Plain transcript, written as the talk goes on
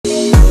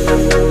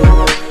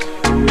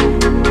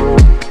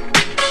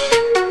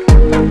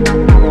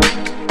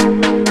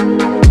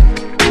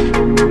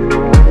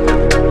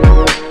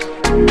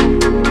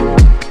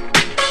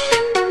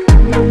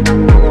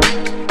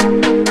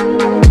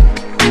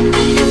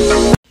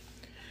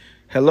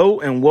Hello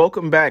and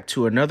welcome back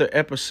to another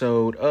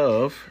episode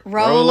of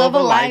Roll of a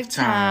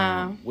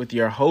Lifetime with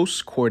your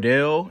host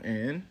Cordell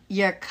and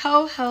your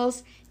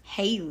co-host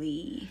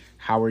Haley.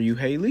 How are you,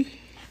 Haley?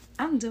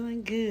 I'm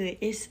doing good.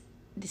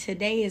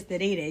 Today is the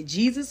day that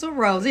Jesus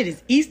arose. It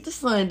is Easter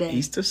Sunday.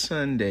 Easter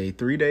Sunday.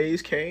 3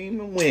 days came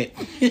and went.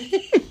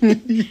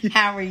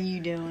 How are you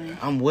doing?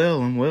 I'm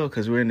well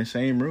because we're in the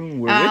same room.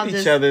 We're with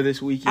each other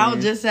this weekend. I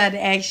was just about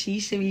to ask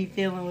you should be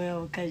feeling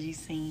well because you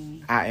seen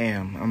me. I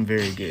am. I'm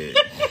very good.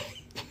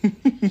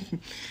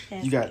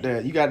 You got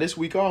that. You got this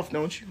week off,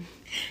 don't you?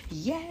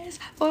 Yes,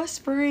 for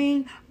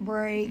spring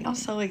break. I'm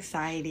so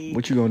excited.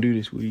 What you gonna do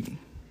this week?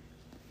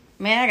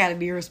 Man, I gotta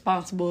be a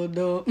responsible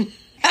adult.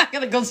 I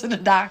gotta go to the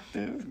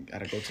doctor.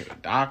 Gotta go to the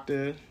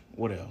doctor.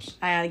 What else?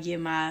 I gotta get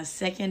my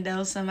second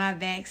dose of my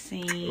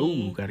vaccine.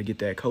 Ooh, gotta get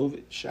that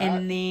COVID shot.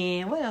 And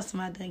then what else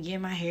am I done?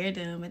 Get my hair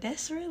done, but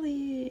that's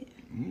really it.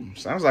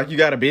 Sounds like you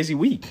got a busy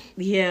week.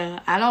 Yeah,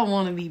 I don't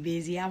want to be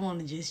busy. I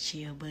want to just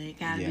chill, but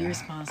gotta be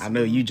responsible. I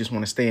know you just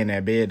want to stay in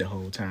that bed the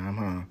whole time,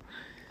 huh?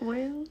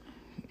 Well,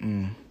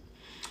 I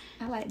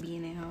like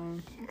being at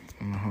home.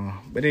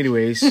 But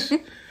anyways,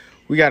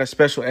 we got a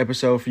special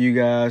episode for you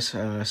guys,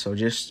 so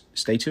just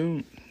stay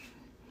tuned.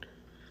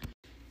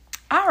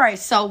 All right,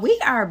 so we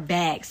are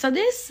back. So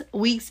this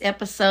week's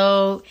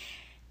episode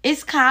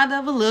is kind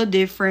of a little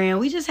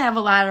different. We just have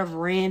a lot of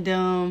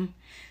random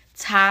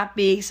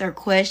topics or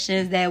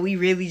questions that we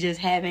really just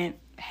haven't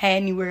had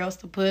anywhere else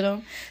to put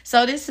them.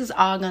 So this is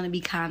all going to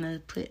be kind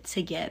of put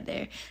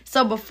together.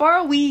 So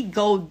before we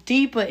go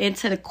deeper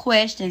into the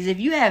questions, if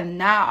you have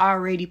not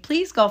already,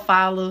 please go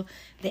follow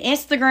the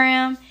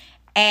Instagram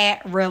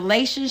at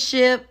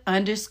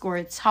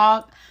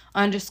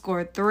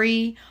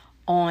relationship_talk_3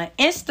 on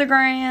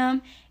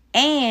Instagram.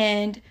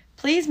 And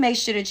please make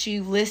sure that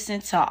you listen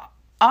to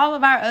all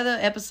of our other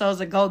episodes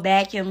or go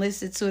back and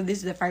listen to it. This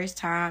is the first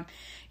time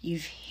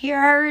you've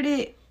heard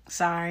it.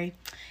 Sorry.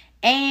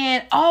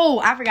 And,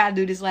 I forgot to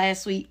do this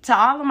last week. To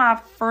all of my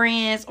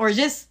friends, or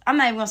just, I'm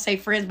not even going to say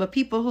friends, but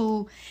people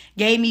who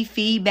gave me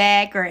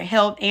feedback or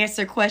helped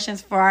answer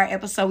questions for our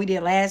episode we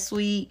did last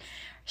week.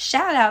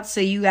 Shout out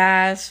to you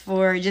guys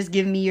for just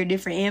giving me your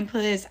different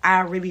inputs. I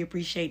really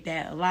appreciate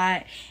that a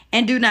lot.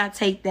 And do not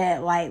take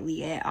that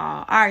lightly at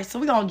all. All right, so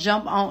we're going to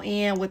jump on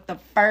in with the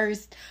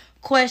first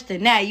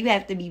question. Now, you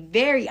have to be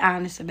very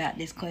honest about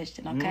this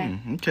question, okay?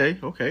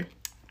 Okay.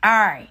 All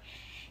right.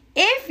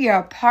 If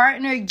your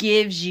partner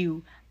gives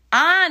you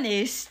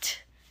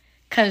honest,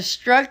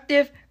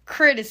 constructive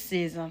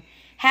criticism,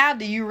 how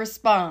do you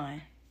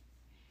respond?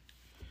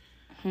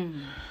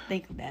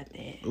 Think about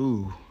that.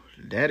 Ooh,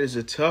 that is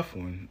a tough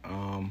one.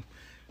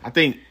 I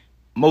think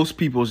most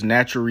people's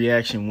natural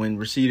reaction when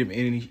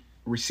receiving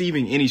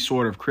any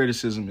sort of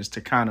criticism is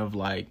to kind of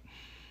like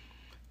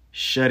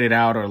shut it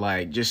out or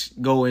like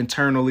just go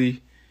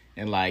internally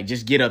and like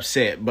just get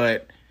upset.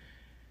 But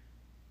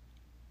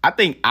I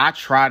think I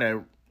try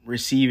to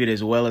receive it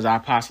as well as I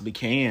possibly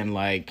can,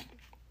 like,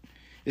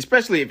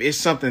 especially if it's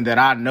something that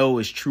I know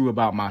is true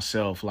about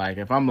myself. Like,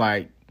 if I'm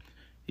like,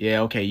 yeah,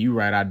 okay, you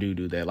right, I do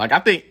that. Like, I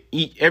think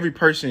every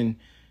person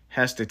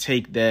has to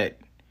take that,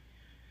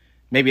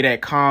 maybe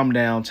that calm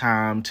down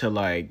time to,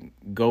 like,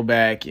 go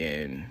back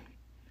and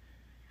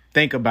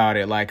think about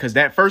it. Like, because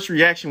that first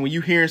reaction when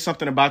you hearing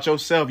something about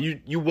yourself,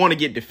 you want to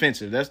get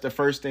defensive. That's the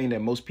first thing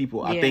that most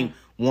people, I think,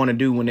 want to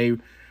do when they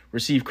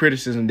receive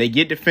criticism. They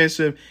get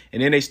defensive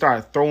and then they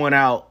start throwing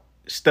out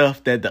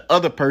stuff that the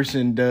other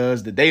person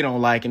does that they don't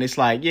like. And it's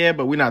like, yeah,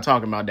 but we're not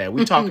talking about that.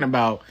 We're talking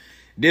about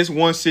this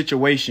one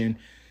situation.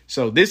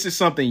 So this is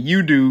something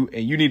you do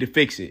and you need to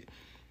fix it.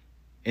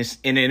 And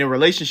in a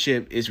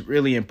relationship, it's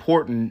really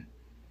important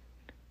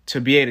to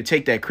be able to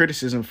take that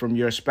criticism from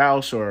your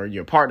spouse or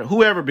your partner,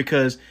 whoever,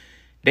 because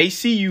they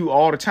see you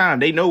all the time.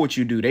 They know what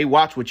you do. They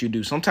watch what you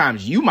do.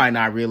 Sometimes you might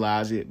not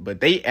realize it,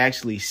 but they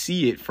actually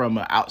see it from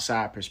an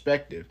outside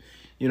perspective.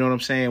 You know what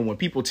I'm saying? When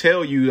people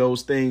tell you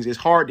those things, it's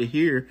hard to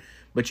hear,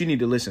 but you need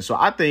to listen. So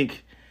I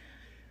think,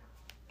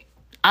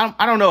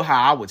 I don't know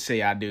how I would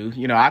say I do.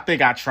 You know, I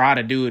think I try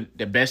to do it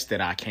the best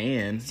that I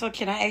can. So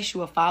can I ask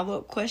you a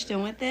follow-up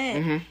question with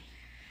that?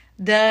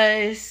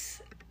 Because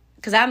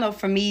I know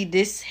for me,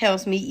 this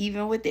helps me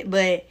even with it,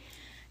 but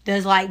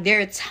does like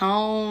their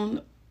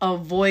tone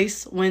of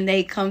voice when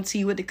they come to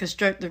you with the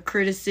constructive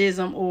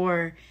criticism,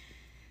 or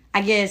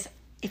I guess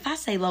if I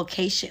say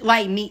location,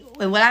 like me,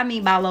 what I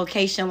mean by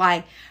location,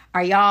 like,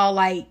 are y'all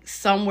like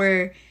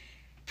somewhere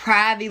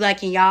private,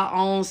 like in y'all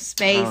own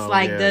space?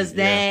 Does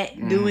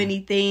that do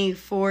anything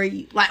for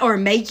you? Like, or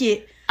make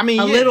it a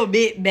little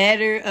bit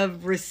better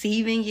of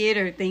receiving it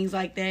or things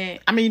like that?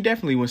 I mean,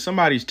 definitely when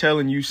somebody's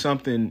telling you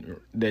something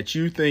that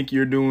you think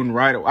you're doing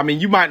right. I mean,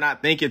 you might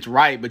not think it's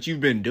right, but you've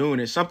been doing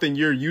it. Something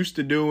you're used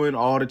to doing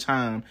all the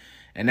time.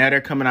 And now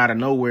they're coming out of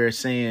nowhere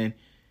saying,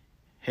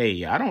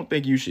 hey, I don't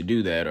think you should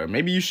do that. Or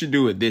maybe you should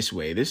do it this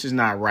way. This is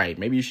not right.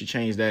 Maybe you should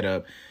change that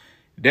up.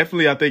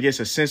 Definitely, I think it's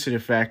a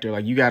sensitive factor.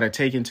 Like, you got to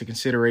take into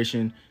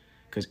consideration,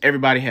 because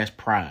everybody has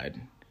pride.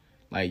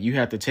 Like, you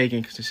have to take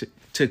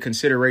into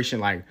consideration,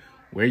 like,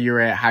 where you're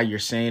at, how you're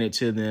saying it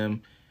to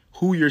them,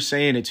 who you're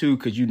saying it to,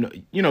 because you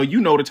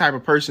know the type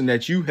of person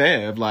that you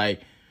have.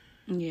 Like,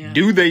 Yeah.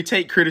 do they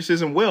take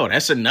criticism well?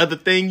 That's another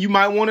thing you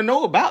might want to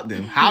know about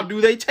them. How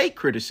do they take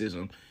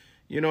criticism?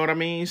 You know what I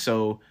mean?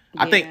 So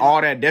I think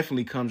all that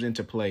definitely comes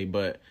into play,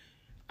 but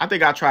I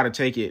think I try to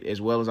take it as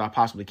well as I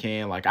possibly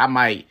can. Like, I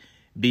might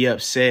be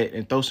upset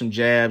and throw some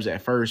jabs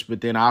at first,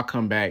 but then I'll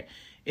come back.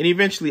 And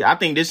eventually, I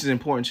think this is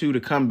important too, to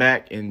come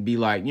back and be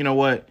like, you know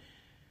what?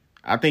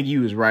 I think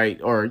you was right.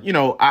 Or, you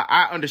know,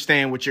 I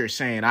understand what you're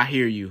saying. I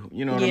hear you.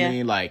 You know what I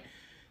mean? Like,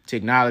 to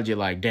acknowledge it,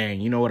 like,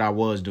 dang, you know what? I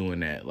was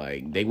doing that.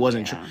 Like, they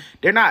wasn't,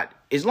 they're not,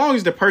 as long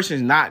as the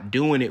person's not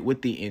doing it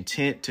with the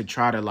intent to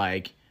try to,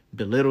 like,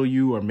 belittle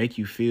you or make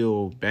you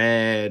feel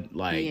bad.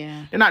 Like,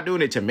 they're not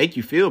doing it to make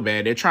you feel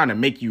bad. They're trying to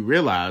make you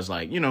realize,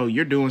 like, you know,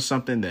 you're doing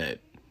something that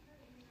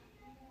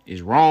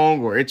is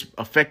wrong, or it's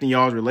affecting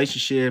y'all's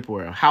relationship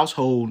or a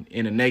household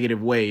in a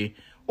negative way,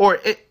 or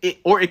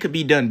it could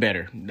be done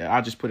better.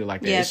 I'll just put it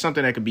like that. It's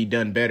something that could be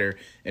done better,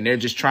 and they're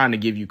just trying to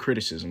give you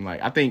criticism.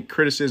 Like, I think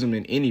criticism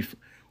in any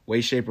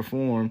way, shape, or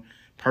form,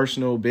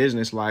 personal,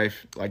 business,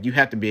 life, like, you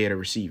have to be able to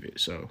receive it.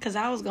 So, because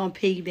I was gonna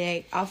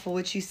piggyback off of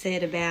what you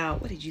said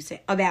about, what did you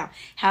say about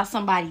how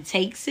somebody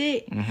takes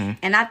it,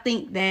 and I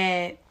think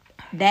that's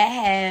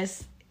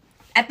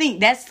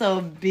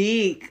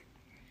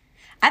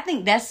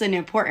an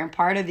important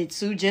part of it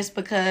too, just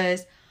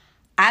because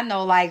I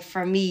know, like,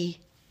 for me,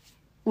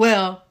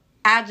 well,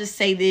 I'll just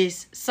say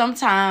this.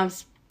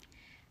 Sometimes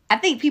I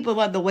think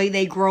people are the way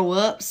they grow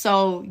up.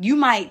 So you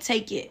might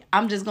take it,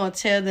 I'm just going to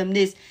tell them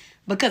this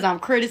because I'm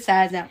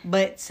criticizing.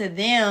 But to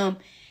them,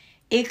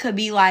 it could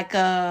be like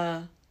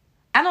I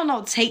don't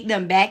know, take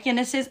them back in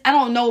a sense. I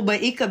don't know,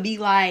 but it could be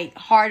like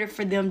harder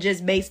for them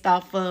just based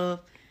off of,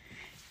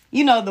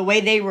 you know, the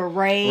way they were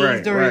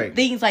raised or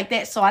things like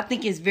that. So I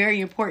think it's very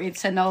important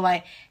to know,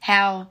 like,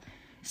 how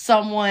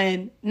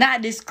someone,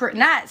 not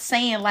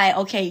saying like,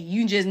 okay,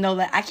 you just know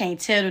that I can't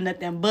tell them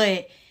nothing,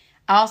 but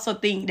I also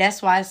think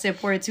that's why it's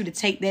important too, to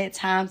take that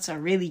time to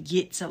really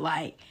get to,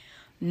 like,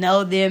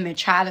 know them and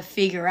try to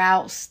figure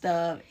out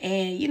stuff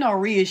and, you know,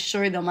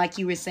 reassure them, like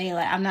you were saying,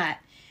 like, I'm not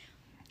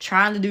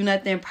trying to do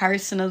nothing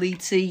personally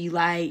to you,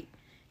 like,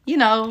 you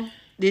know,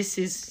 this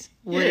is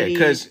what it is.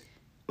 Because,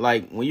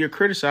 like, when you're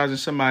criticizing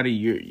somebody,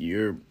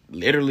 you're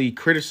literally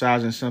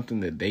criticizing something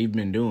that they've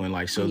been doing,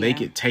 like, so they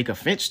could take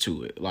offense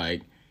to it.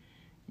 Like,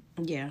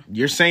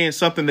 you're saying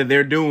something that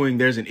they're doing,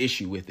 there's an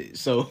issue with it.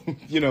 So,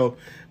 you know,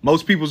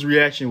 most people's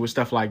reaction with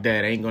stuff like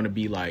that ain't going to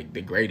be, like,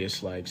 the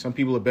greatest. Like, some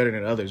people are better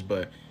than others,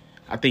 but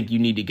I think you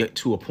need to get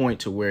to a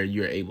point to where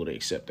you're able to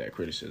accept that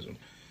criticism.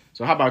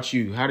 So how about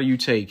you? How do you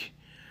take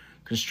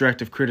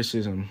constructive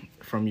criticism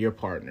from your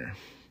partner?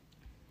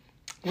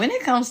 When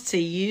it comes to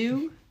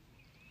you,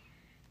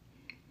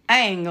 I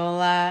ain't gonna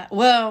lie.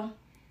 Well,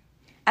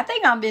 I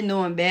think I've been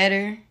doing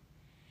better.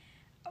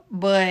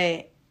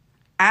 But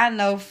I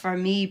know for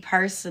me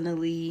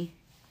personally,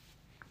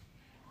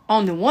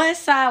 on the one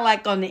side,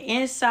 like on the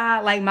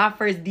inside, like my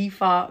first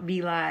default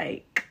be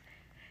like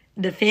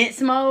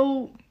defense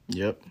mode.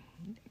 Yep.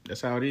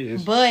 That's how it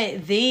is.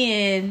 But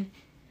then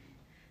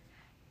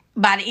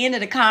by the end of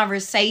the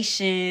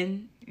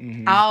conversation,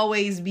 I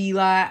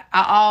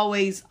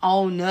always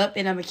own up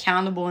and I'm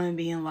accountable and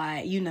being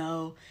like, you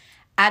know,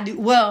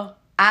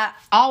 I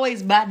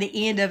always by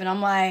the end of it,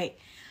 I'm like,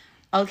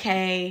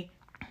 okay,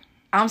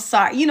 I'm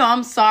sorry. You know,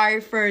 I'm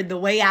sorry for the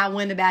way I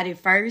went about it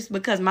first,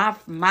 because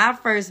my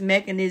first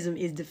mechanism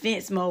is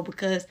defense mode,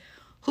 because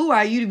who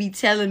are you to be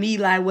telling me,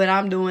 like, what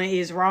I'm doing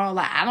is wrong?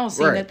 Like, I don't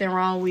see nothing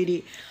wrong with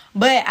it.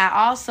 But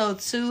I also,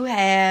 too,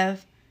 I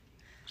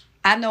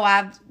know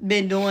I've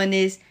been doing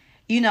this,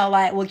 you know,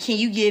 like, well, can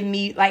you give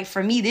me, like,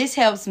 for me, this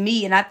helps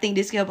me, and I think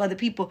this can help other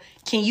people.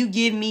 Can you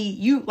give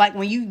me, like,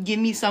 when you give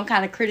me some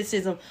kind of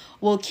criticism,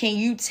 well, can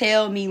you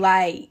tell me,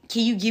 like,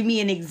 can you give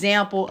me an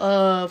example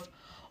of,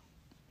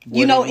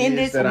 you know, in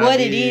this,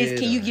 what it is?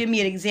 Can you give me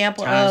an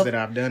example of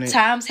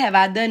times have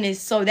I done this?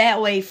 So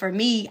that way, for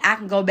me, I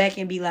can go back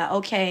and be like,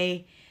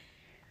 okay,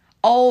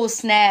 oh,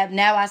 snap,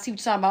 now I see what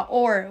you're talking about.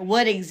 Or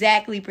what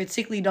exactly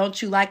particularly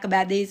don't you like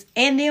about this?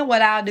 And then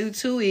what I'll do,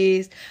 too,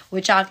 is,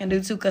 what y'all can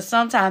do, too, because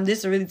sometimes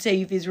this will really tell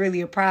you if it's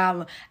really a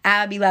problem.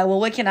 I'll be like, well,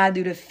 what can I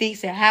do to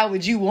fix it? How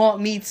would you want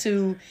me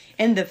to,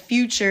 in the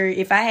future,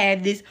 if I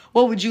had this,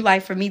 what would you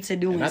like for me to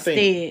do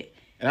instead?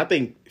 And I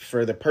think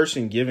for the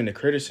person giving the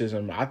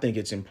criticism, I think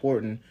it's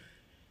important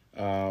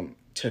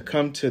to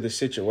come to the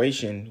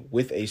situation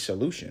with a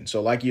solution.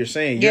 So like you're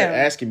saying, you're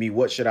asking me,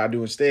 what should I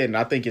do instead? And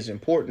I think it's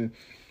important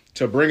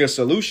to bring a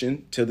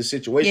solution to the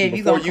situation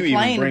before you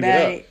even bring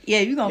it up.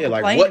 You're going to complain about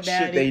it. Like, what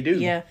should they do?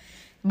 Yeah.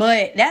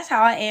 But that's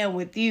how I am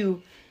with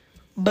you.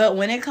 But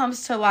when it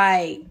comes to,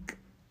 like,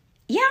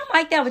 I'm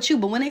like that with you.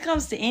 But when it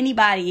comes to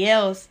anybody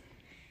else,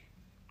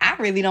 I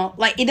really don't,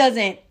 like, it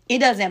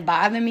doesn't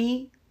bother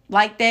me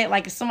like that.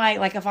 Like, if somebody,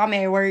 like, if I'm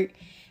at work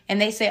and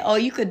they say, oh,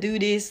 you could do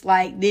this,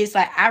 like,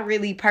 I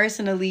really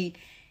personally,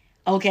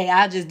 okay,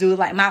 I'll just do it.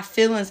 Like, my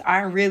feelings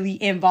aren't really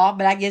involved,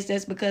 but I guess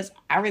that's because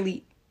I don't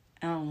really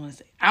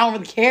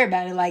care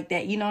about it like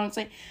that. You know what I'm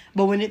saying?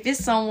 But if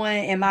it's someone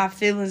and my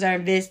feelings are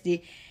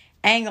invested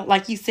ain't gonna,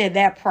 like you said,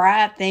 that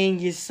pride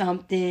thing is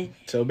something.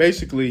 So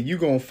basically, you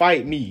gonna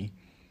fight me,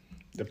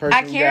 the person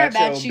I who care got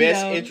about your you,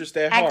 best though. interest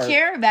at heart. I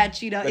care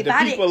about you, though. But If the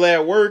I people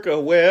at work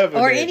or wherever,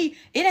 or it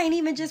ain't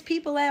even just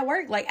people at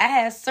work. Like, I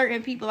have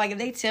certain people, like, if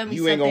they tell me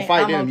you something, ain't gonna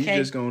fight I'm them. okay.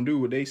 You just gonna do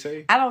what they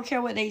say. I don't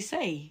care what they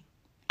say.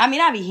 I mean,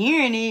 I be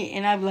hearing it,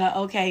 and I be like,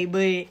 okay,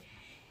 but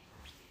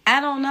I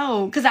don't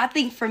know. Because I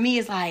think for me,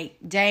 it's like,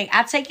 dang,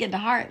 I take it to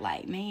heart.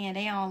 Like, man,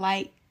 they don't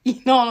like,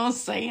 you know what I'm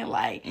saying?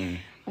 Like,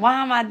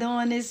 why am I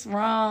doing this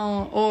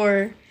wrong?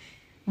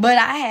 But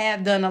I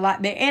have done a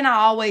lot better. And I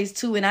always,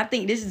 too, and I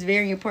think this is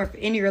very important for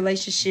any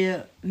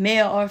relationship,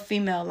 male or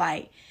female.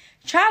 Like,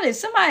 if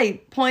somebody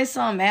points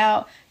something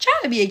out, try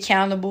to be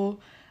accountable.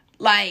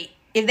 Like,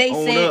 if they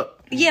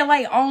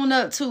own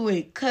up to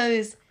it.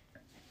 Because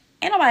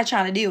ain't nobody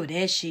trying to deal with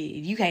that shit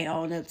if you can't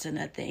own up to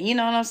nothing. You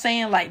know what I'm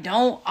saying? Like,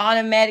 don't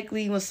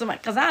automatically when somebody...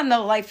 Because I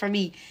know, like, for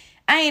me,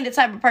 I ain't the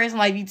type of person,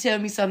 like, you tell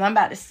me something, I'm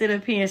about to sit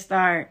up here and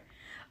start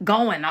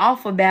going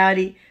off about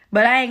it.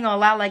 But I ain't gonna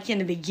lie, like, in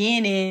the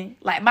beginning,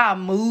 like, my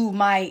mood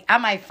I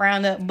might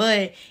frown up.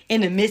 But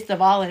in the midst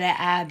of all of that,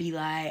 I'd be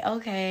like,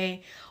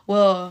 okay,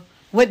 well,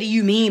 what do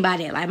you mean by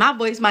that? Like, my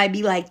voice might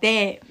be like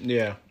that.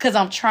 Yeah. Because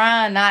I'm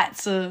trying not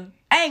to...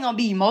 I ain't gonna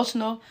be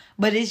emotional,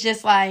 but it's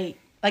just like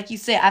you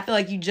said, I feel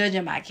like you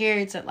judging my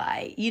character.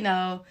 Like, you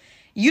know,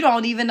 you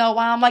don't even know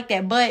why I'm like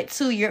that. But,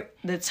 too,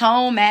 the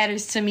tone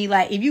matters to me.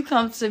 Like, if you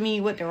come to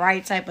me with the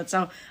right type of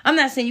tone, I'm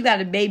not saying you got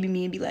to baby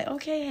me and be like,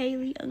 okay,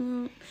 Haley,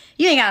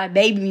 you ain't got to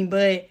baby me.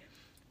 But,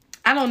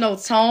 I don't know,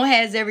 tone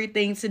has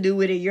everything to do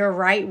with it. Your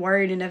right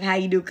wording of how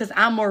you do it. Because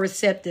I'm more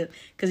receptive.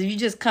 Because if you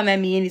just come at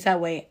me any type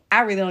of way,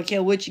 I really don't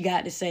care what you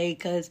got to say.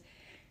 Because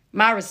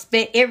my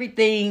respect,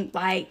 everything,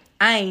 like,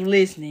 I ain't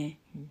listening.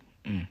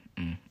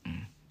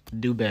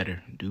 Do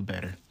better. Do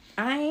better.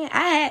 I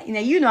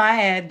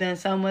had done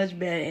so much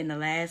better in the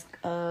last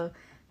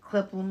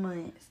couple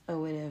months or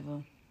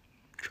whatever.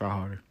 Try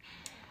harder.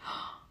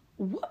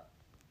 What?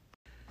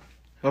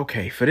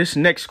 Okay, for this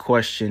next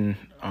question,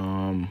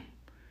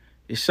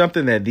 it's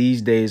something that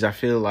these days I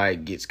feel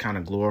like gets kind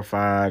of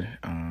glorified.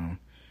 A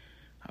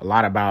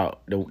lot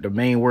about the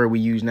main word we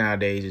use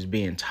nowadays is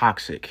being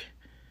toxic.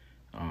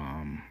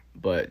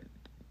 But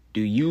do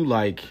you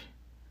like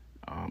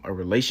a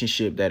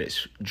relationship that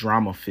is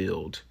drama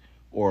filled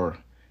or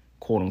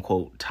quote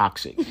unquote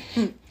toxic?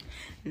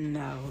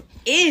 No.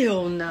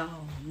 Ew, no.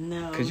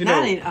 Because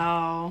not at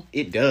all.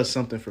 It does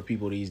something for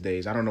people these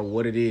days. I don't know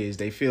what it is.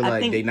 They feel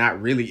like they're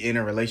not really in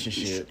a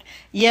relationship.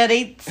 Yeah,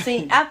 they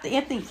see. I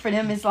think for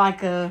them it's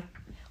like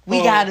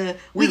we gotta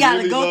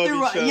really go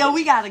through.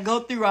 We gotta go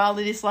through all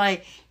of this.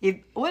 Like,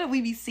 what do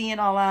we be seeing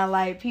online?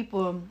 Like,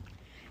 people,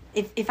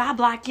 if I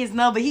block his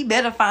number, he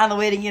better find a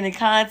way to get in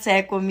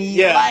contact with me.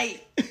 Yeah. Like,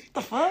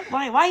 the fuck?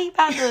 Like, why he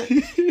about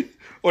to?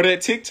 Or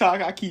that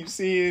TikTok I keep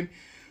seeing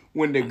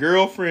when the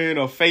girlfriend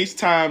or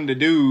FaceTime the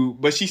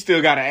dude, but she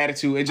still got an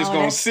attitude and just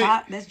gonna sit.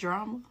 That's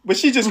drama. But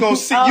she just gonna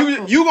sit.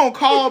 You gonna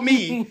call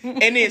me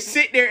and then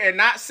sit there and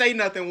not say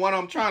nothing when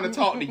I'm trying to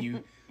talk to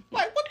you.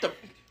 Like, what the?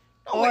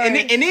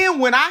 And then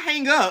when I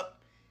hang up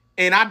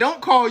and I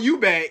don't call you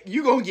back,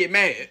 you gonna get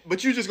mad.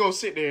 But you just gonna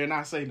sit there and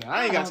not say nothing.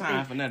 I ain't got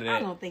time for none of that. I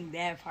don't think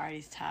that part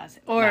is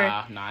toxic. Or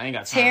nah, I ain't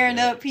got time tearing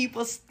for that. up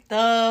people's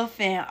stuff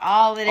and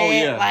all of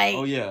that.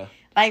 Oh yeah.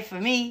 Like,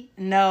 for me,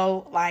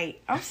 no.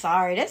 Like, I'm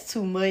sorry. That's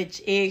too much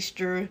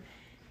extra.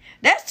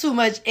 That's too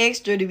much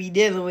extra to be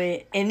dealing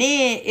with. And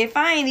then, if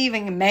I ain't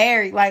even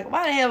married, like,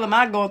 why the hell am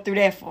I going through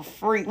that for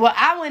free? Well,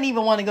 I wouldn't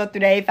even want to go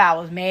through that if I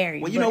was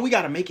married. Well, we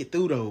got to make it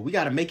through, though. We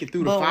got to make it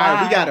through the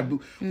fire. fire.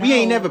 We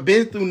ain't never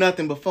been through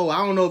nothing before.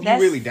 I don't know if you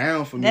really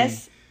down for me.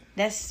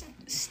 That's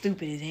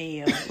stupid as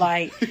hell.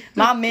 Like,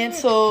 my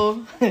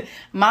mental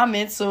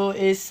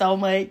is so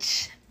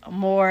much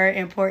more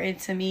important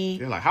to me.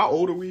 They're like, how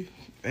old are we?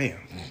 Damn.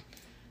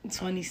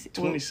 26.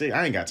 26.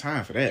 I ain't got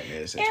time for that,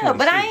 man. Yeah,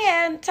 but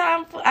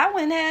I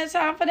wouldn't have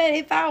time for that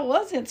if I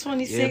wasn't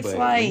 26. Yeah, but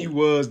like, when you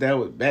was,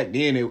 back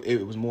then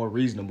it was more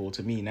reasonable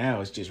to me. Now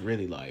it's just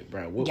really like,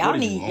 bro, y'all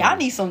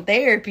need some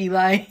therapy.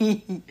 Like,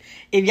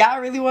 if y'all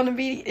really want to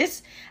be,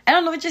 I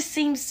don't know, it just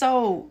seems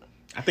so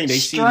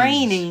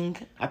straining.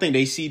 I think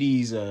they see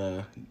these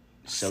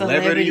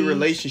celebrity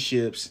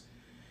relationships,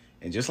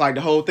 and just like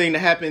the whole thing that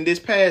happened this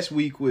past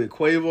week with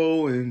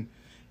Quavo and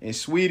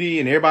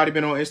Sweetie, and everybody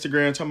been on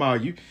Instagram talking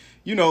about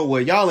you know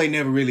what, y'all ain't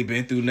never really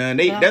been through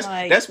nothing.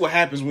 That's what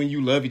happens when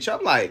you love each other.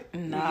 I'm like,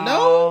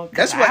 no,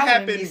 that's what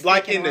happened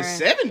like in the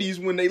 70s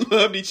when they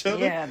loved each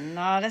other. Yeah,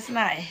 no, that's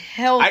not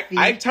healthy.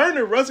 Ike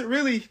Turner wasn't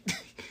really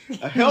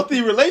a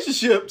healthy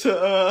relationship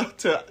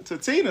to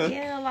Tina.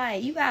 Yeah,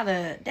 like, you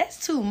gotta,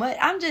 that's too much.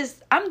 I'm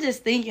just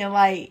thinking,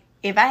 like,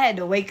 if I had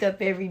to wake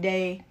up every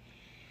day,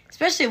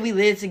 especially if we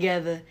live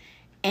together,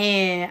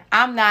 and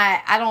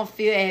I don't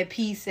feel at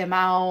peace in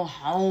my own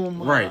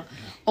home. Right.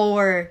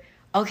 Or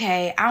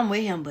okay, I'm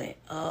with him, but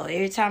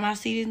every time I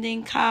see this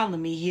thing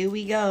calling me, here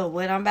we go.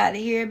 What I'm about to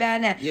hear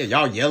about now. Yeah,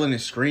 y'all yelling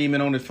and screaming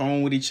on the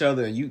phone with each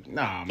other. And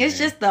man. It's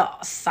just the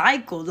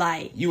cycle,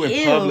 like. You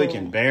in public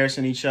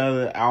embarrassing each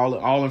other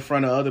all in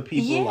front of other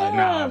people. Yeah, like,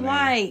 nah, man.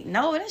 Like,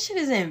 no, that shit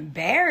is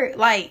embarrassing.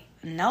 Like,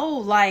 no,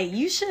 like,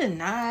 you should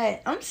not.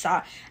 I'm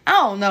sorry. I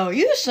don't know.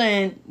 You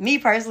shouldn't. Me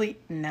personally,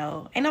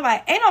 no. Ain't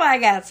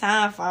nobody got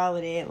time for all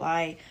of that.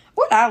 Like,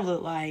 what I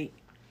look like?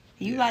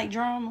 You like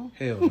drama?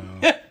 Hell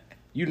no.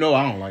 You know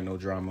I don't like no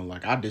drama.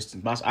 Like, I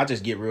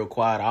just get real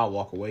quiet. I'll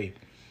walk away.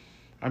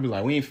 I'll be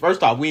like,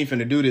 first off, we ain't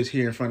finna do this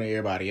here in front of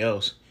everybody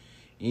else.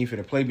 You ain't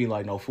finna play me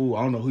like no fool.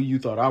 I don't know who you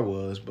thought I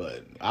was,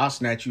 but I'll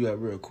snatch you up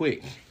real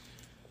quick.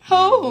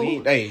 Who?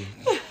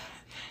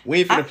 We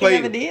ain't finna play.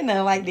 I never did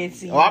nothing like that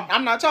to you. Oh,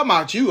 I'm not talking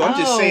about you. I'm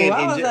just saying.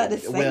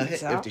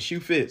 So. If the shoe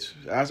fits,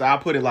 I'll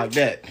put it like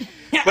that.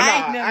 But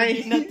I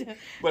ain't never did nothing.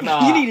 But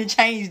nah, you need to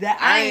change that.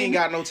 I ain't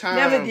got no time.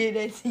 Never did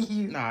that to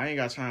you. Nah, I ain't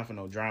got time for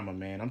no drama,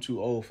 man. I'm too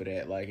old for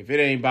that. Like, if it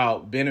ain't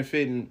about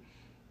benefiting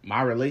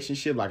my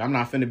relationship, like, I'm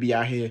not finna be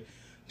out here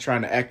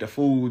trying to act a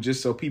fool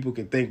just so people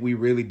can think we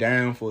really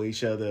down for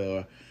each other.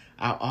 Or,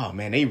 oh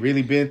man, they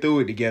really been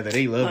through it together.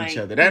 They love each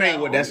other. That ain't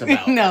what that's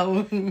about.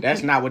 No,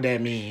 that's not what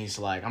that means.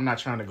 Like, I'm not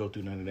trying to go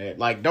through none of that.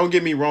 Like, don't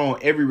get me wrong.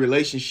 Every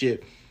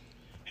relationship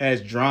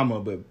has drama,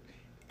 but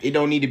it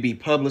don't need to be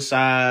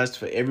publicized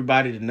for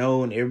everybody to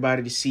know and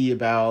everybody to see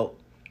about.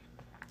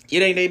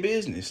 It ain't their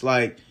business.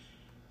 Like,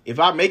 if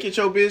I make it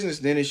your business,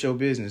 then it's your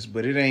business.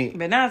 But it ain't.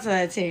 But not until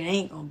I tell you, it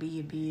ain't gonna be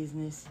your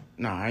business.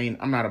 Nah,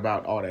 I'm not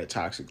about all that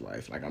toxic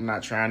life. Like, I'm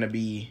not trying to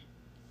be.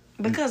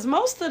 Because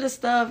most of the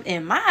stuff,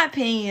 in my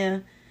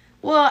opinion,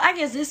 well, I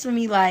guess this for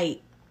me,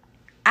 like,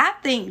 I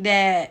think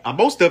that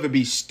most of it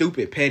be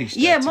stupid, petty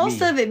stuff. Yeah,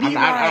 most of it be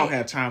I don't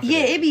have time for that. Yeah,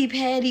 it be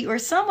petty, or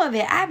some of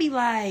it, I be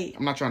like,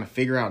 I'm not trying to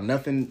figure out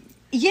nothing.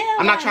 Yeah,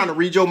 I'm not trying to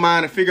read your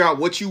mind and figure out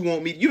what you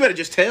want me. You better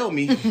just tell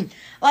me.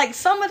 Like,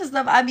 some of the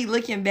stuff I be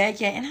looking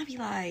back at, and I be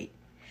like,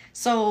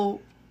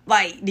 so,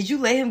 like, did you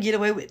let him get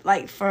away with,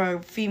 like, for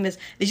females,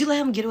 did you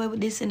let him get away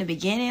with this in the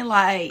beginning?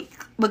 Like,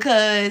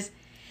 because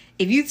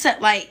if you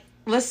like,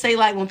 let's say,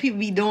 like, when people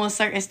be doing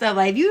certain stuff,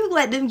 like, if you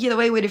let them get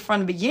away with it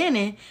from the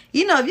beginning,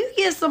 you know, if you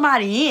give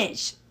somebody an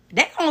inch,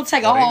 they gonna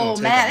take a whole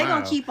mile. They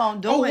gonna keep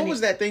on doing it. What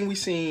was that thing we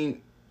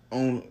seen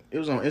it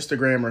was on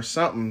Instagram or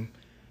something,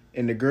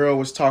 and the girl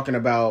was talking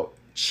about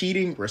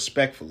cheating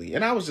respectfully.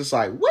 And I was just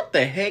like, what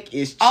the heck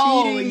is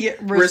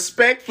cheating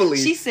respectfully?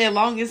 She said,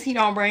 long as he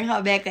don't bring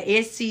her back a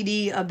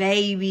STD, a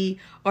baby,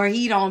 or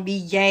he don't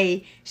be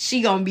gay,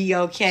 she gonna be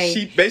okay.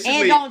 She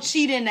basically, and don't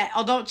cheat in that,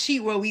 or don't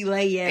cheat where we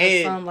lay at,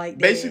 or something like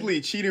that. Basically,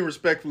 cheating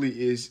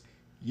respectfully is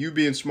you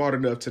being smart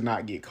enough to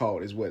not get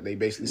caught, is what they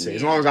basically say. Yeah.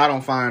 As long as I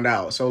don't find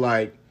out. So,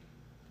 like,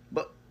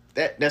 but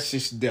that's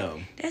just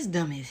dumb. That's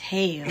dumb as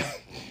hell.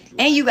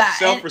 And you got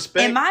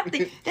self-respect. And my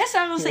thing, that's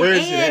what I'm gonna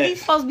say. And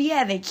he's supposed to be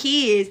having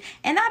kids,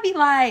 and I be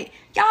like,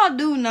 y'all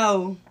do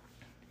know,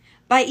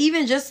 like,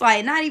 even just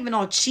like, not even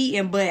on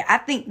cheating, but I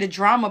think the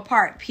drama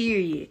part,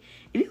 period.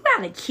 If you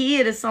got a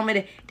kid or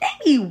somebody, they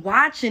be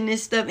watching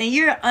this stuff, and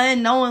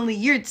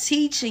you're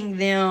teaching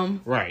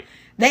them. Right.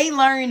 They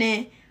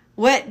learning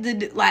what to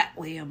do. Like,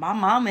 well, my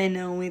mama and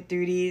them went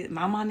through this.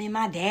 My mama and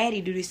my daddy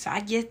do this, so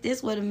I guess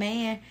this what a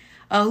man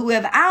or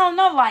whoever. I don't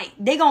know, like,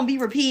 they gonna be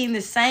repeating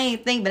the same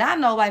thing, but I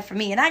know, like, for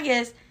me, and I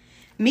guess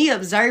me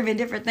observing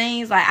different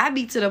things, like, I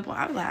be to the point,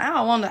 I'm like, I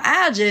don't want to,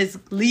 I'll just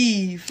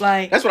leave.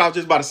 Like, that's what I was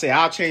just about to say.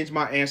 I'll change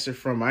my answer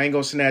from I ain't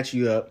gonna snatch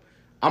you up.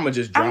 I'm gonna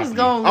just drop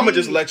you. I'm gonna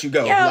just let you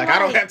go. Yeah, like, I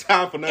don't have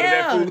time for none of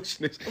that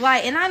foolishness.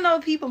 Like, and I know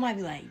people might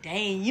be like,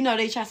 dang, you know,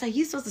 they try to say,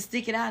 you supposed to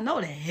stick it out. No,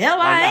 the hell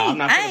I ain't. I'm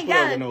not gonna put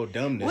up with no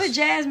dumbness. What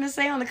Jasmine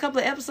say on a couple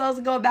of episodes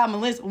ago about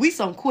Melissa, we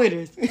some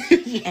quitters.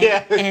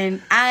 Yeah.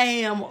 And I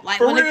am, like,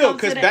 for real,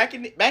 because back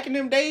in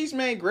them days,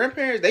 man,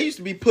 grandparents, they used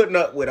to be putting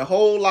up with a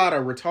whole lot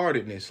of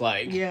retardedness.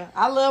 Like, yeah,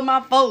 I love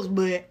my folks,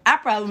 but I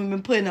probably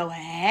been putting up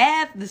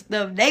half the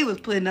stuff they was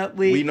putting up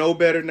with. We know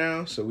better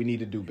now, so we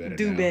need to do better.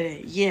 Do better.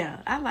 Yeah,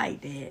 I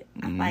like that.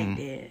 I like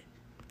that.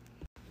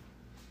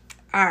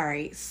 All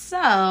right,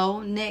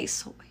 so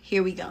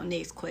here we go.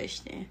 Next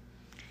question.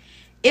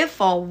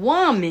 If a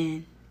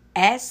woman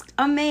asks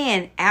a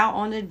man out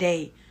on a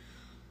date,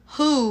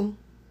 who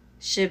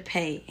should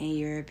pay, in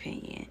your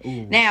opinion?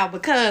 Ooh. Now,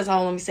 because,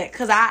 let me say,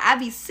 because I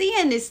be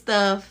seeing this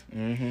stuff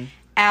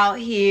out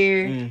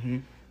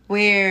here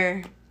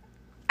where,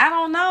 I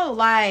don't know,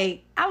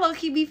 like, I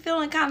low-key be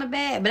feeling kind of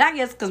bad. But I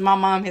guess because my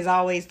mom has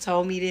always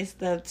told me this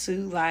stuff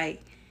too,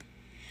 like,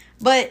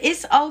 but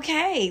it's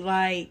okay.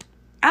 Like,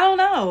 I don't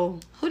know.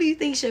 Who do you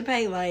think should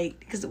pay? Like,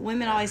 because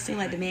women always seem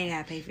like the man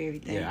gotta pay for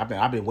everything. Yeah,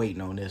 I've been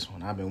waiting on this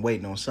one. I've been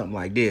waiting on something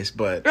like this.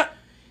 But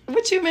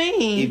what you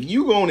mean? If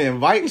you gonna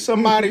invite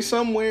somebody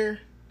somewhere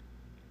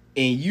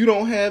and you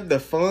don't have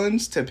the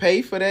funds to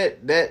pay for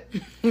that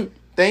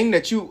thing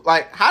that you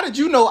like, how did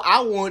you know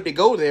I wanted to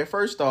go there?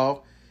 First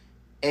off,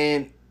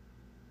 and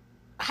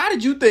how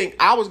did you think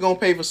I was gonna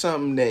pay for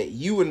something that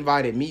you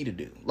invited me to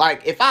do?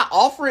 Like, if I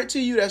offer it to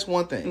you, that's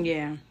one thing.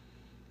 Yeah.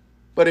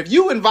 But if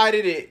you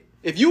invited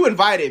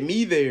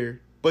me there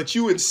but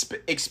you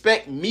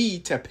expect me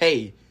to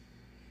pay.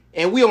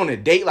 And we on a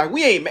date, like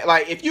we ain't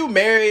like if you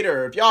married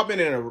or if y'all been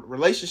in a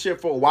relationship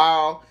for a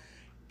while,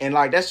 and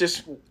like that's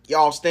just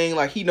y'all's thing.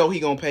 Like he know he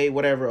gonna pay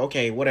whatever.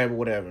 Okay,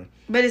 whatever.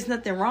 But it's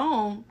nothing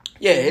wrong.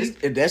 Yeah,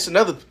 that's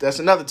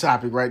another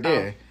topic right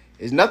there. Oh.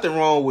 There's nothing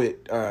wrong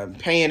with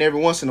paying every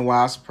once in a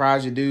while,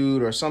 surprise your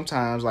dude, or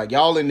sometimes like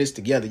y'all in this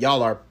together.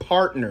 Y'all are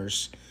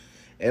partners.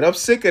 And I'm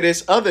sick of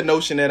this other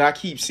notion that I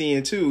keep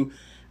seeing too.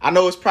 I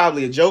know it's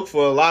probably a joke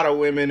for a lot of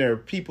women or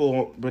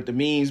people with the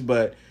means,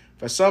 but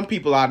for some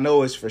people I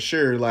know it's for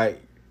sure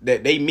like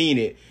that they mean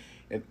it.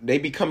 And they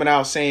be coming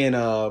out saying,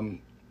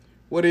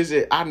 what is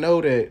it? I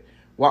know that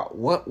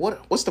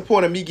what's the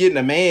point of me getting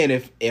a man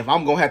if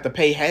I'm gonna have to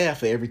pay half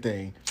for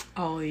everything?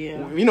 Oh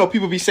yeah. You know,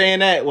 people be saying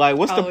that like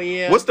what's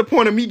the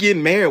point of me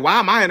getting married? Why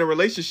am I in a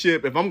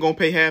relationship if I'm gonna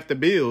pay half the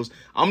bills?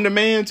 I'm the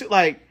man too.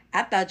 Like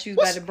I thought you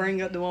was about to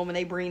bring up the one when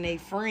they bring their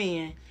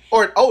friend.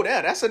 Or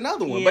that's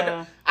another one. Yeah.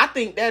 But I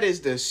think that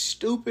is the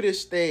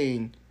stupidest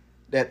thing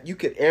that you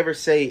could ever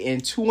say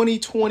in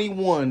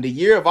 2021, the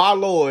year of our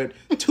Lord,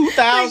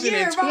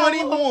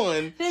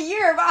 2021. The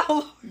year of our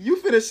Lord. You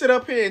finna sit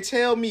up here and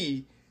tell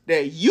me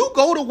that you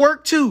go to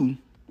work too.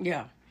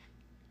 Yeah.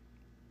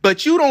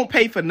 But you don't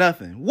pay for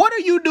nothing. What are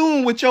you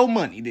doing with your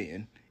money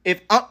then?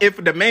 If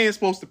the man's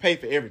supposed to pay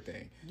for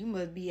everything. You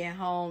must be at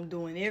home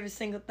doing every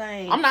single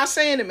thing. I'm not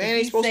saying the man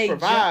ain't supposed to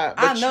provide.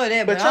 I know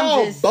that, but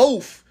y'all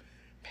both.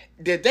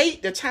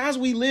 The times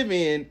we live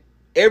in,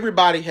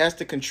 everybody has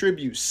to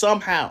contribute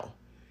somehow.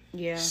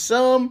 Yeah.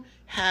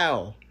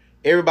 Somehow.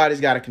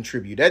 Everybody's got to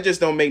contribute. That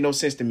just don't make no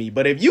sense to me.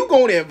 But if you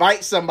going to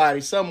invite somebody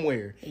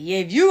somewhere. Yeah,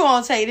 if you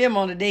going to take them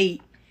on a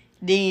date,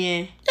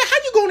 then. Yeah, how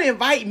you going to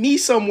invite me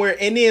somewhere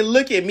and then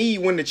look at me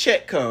when the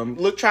check come,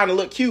 trying to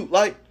look cute?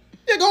 Like,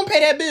 you're going to pay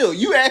that bill.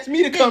 You asked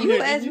me to come here.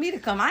 You asked me to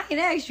come. I ain't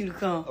asked you to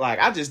come. Like,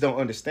 I just don't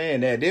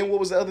understand that. Then what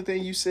was the other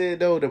thing you said,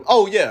 though?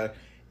 Oh, yeah.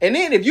 And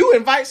then if you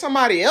invite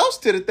somebody else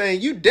to the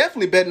thing, you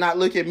definitely better not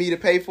look at me to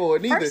pay for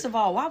it either. First of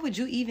all, why would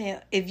you even,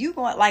 if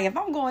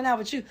I'm going out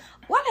with you,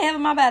 why the hell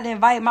am I about to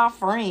invite my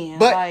friend?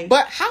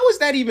 But how is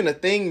that even a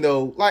thing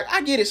though? Like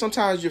I get it.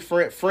 Sometimes your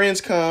friends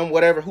come,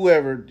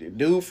 whoever,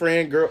 dude,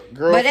 friend, girlfriend.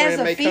 But as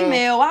a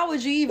female, why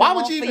would you even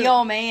want for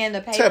your man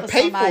to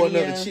pay for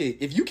another chick?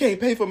 If you can't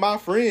pay for my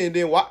friend,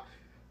 then why?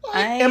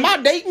 Am I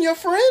dating your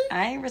friend?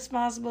 I ain't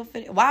responsible for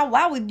it.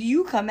 Why would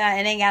you come out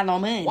and ain't got no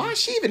money? Why is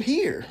she even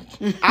here?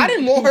 I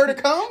didn't want her to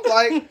come.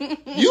 Like,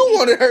 you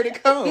wanted her to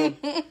come.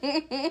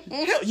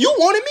 Hell, you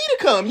wanted me to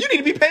come. You need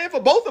to be paying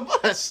for both of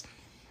us.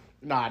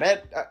 Nah,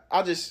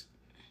 I just...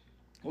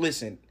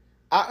 Listen,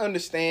 I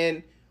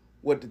understand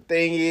what the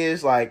thing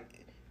is. Like,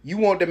 you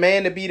want the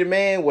man to be the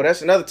man? Well,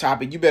 that's another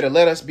topic. You better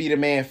let us be the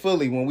man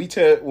fully. When we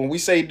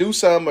say do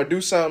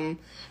something...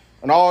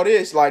 And all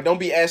this, like, don't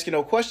be asking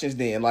no questions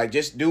then. Like,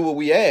 just do what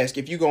we ask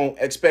if you going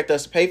to expect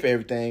us to pay for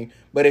everything.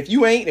 But if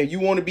you ain't and you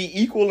want to be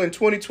equal in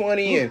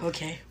 2020 and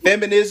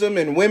feminism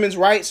and women's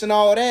rights and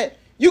all that,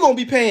 you're going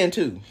to be paying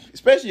too,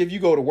 especially if you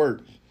go to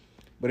work.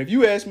 But if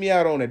you ask me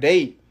out on a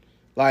date,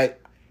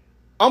 like,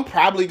 I'm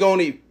probably going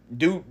to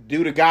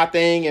do the guy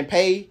thing and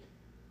pay.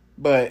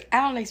 But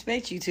I don't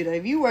expect you to though.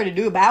 If you were to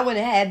do it, but I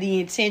wouldn't have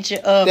the intention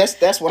of.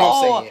 That's what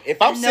I'm saying. If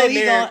I'm sitting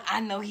there, I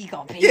know he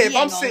gonna pay.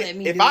 Yeah,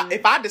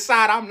 if I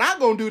decide I'm not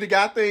gonna do the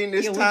guy thing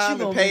this time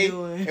and pay,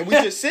 and we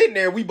just sitting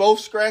there, we both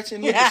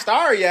scratching, looking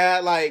starry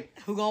eyed, like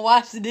who gonna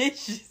wash the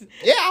dishes?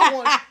 Yeah,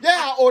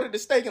 I ordered the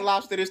steak and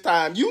lobster this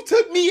time. You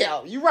took me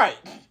out. You right.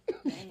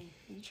 Dang,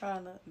 you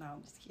trying to? No,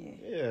 I'm just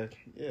kidding.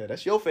 Yeah,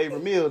 that's your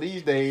favorite meal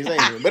these days, ain't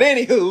it? But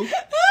anywho.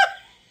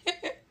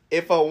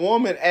 If a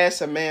woman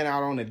asks a man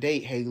out on a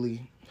date,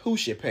 Haley, who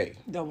should pay?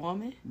 The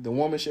woman? The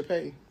woman should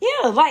pay?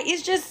 Yeah, like,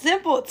 it's just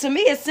simple. To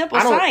me, it's simple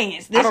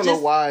science. I don't know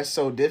why it's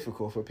so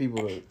difficult for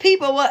people to...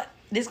 People, what?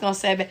 This gonna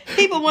say bad.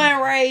 People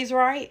weren't raised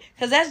right.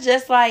 Because that's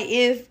just like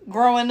if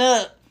growing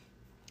up,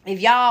 if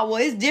y'all...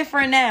 Well, it's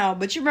different now.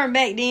 But you remember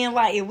back then,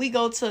 like, if we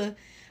go to,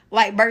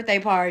 like, birthday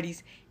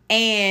parties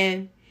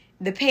and...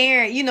 The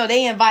parent,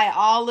 they invite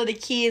all of the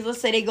kids. Let's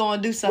say they go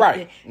and do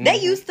something. Right. Mm-hmm. They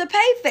used to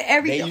pay for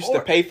everything. They used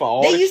to pay for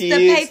all the kids. They used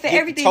to pay for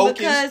everything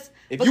because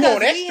you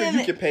want extra,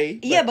 you can pay.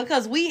 But. Yeah,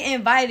 because we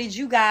invited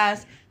you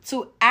guys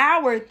to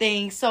our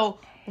thing, so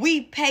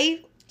we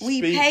pay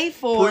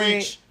for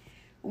it.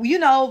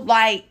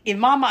 Like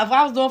if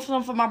I was doing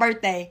something for my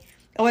birthday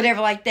or whatever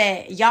like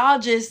that, y'all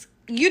just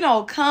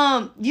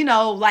come.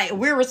 Like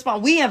we're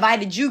responsible. We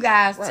invited you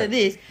guys to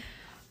this,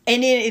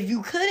 and then if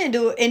you couldn't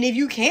do it, and if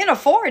you can't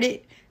afford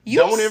it.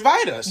 Don't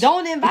invite us.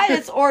 Don't invite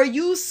us, or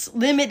you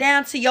limit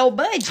down to your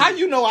budget. How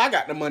you know I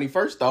got the money?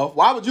 First off,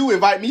 why would you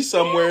invite me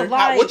somewhere?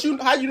 Yeah,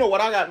 how you know what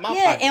I got in my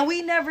pocket? Yeah, and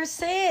we never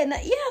said.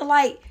 Yeah,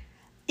 like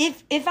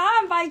if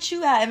I invite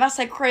you out, if I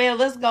say, "Craig,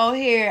 let's go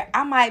here,"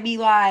 I might be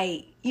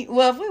like,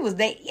 "Well, if we was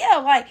dating, yeah,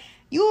 like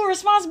you were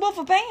responsible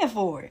for paying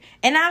for it."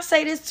 And I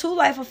say this too,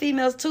 like for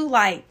females too,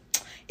 like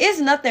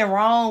it's nothing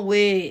wrong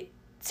with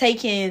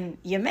taking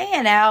your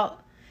man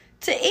out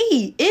to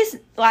eat. It's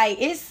like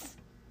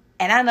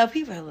And I know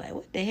people are like,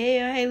 what the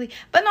hell, Haley?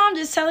 But no, I'm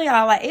just telling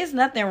y'all, like, it's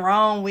nothing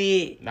wrong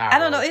with, I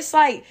don't know, it's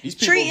like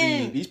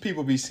these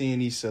people be seeing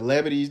these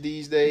celebrities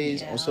these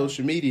days on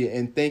social media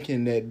and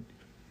thinking that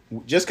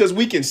just because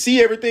we can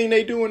see everything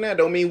they doing now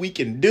don't mean we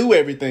can do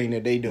everything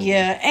that they doing.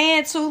 Yeah,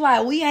 and too,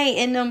 like, we ain't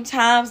in them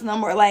times no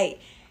more, like,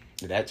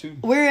 that too.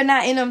 We're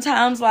not in them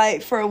times,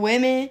 like, for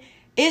women,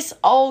 it's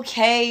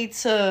okay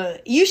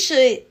to, you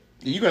should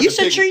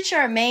treat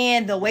your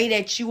man the way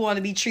that you want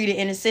to be treated,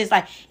 in a sense.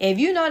 Like, if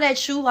you know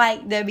that you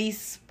like to be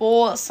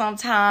spoiled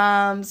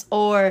sometimes,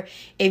 or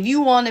if you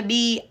want to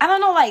be, I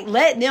don't know, like,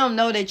 let them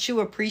know that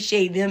you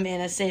appreciate them,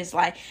 in a sense.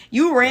 Like,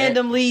 you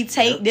randomly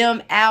take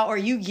them out, or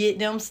you get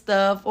them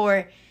stuff,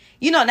 or,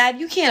 you know, now if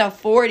you can't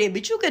afford it,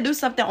 but you could do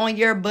something on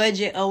your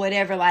budget or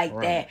whatever like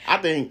that. I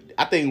think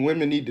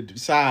women need to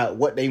decide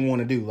what they want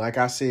to do. Like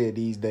I said,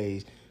 these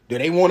days, do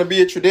they want to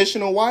be a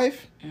traditional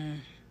wife?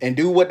 And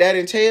do what that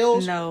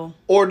entails? No.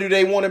 Or do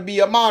they want to be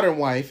a modern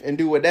wife and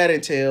do what that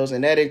entails?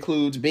 And that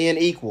includes being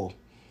equal.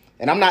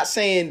 And I'm not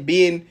saying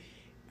being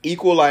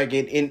equal like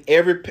in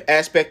every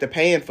aspect of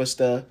paying for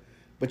stuff,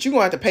 but you're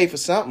going to have to pay for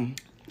something.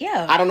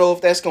 Yeah. I don't know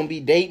if that's going to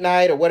be date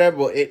night or whatever,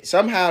 but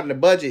somehow in the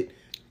budget,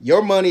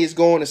 your money is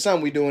going to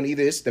something we're doing.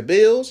 Either it's the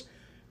bills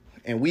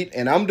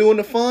and I'm doing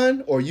the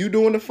fun, or you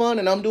doing the fun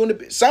and I'm doing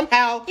the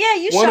somehow. Yeah,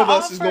 you one should of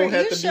us is going to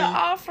have to be.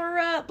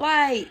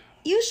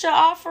 You should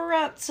offer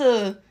up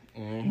to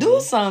do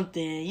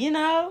something, you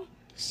know?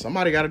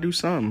 Somebody got to do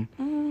something.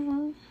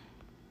 Mm-hmm.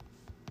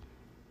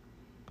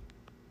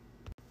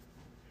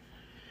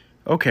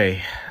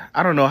 Okay.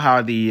 I don't know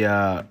how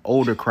the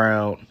older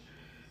crowd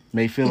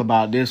may feel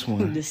about this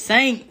one. The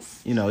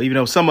Saints. You know, even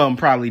though some of them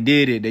probably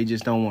did it, they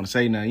just don't want to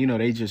say nothing. You know,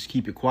 they just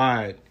keep it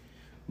quiet.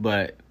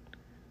 But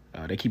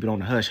they keep it on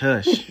the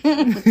hush-hush.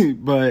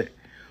 But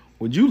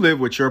would you live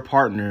with your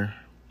partner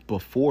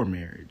before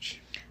marriage?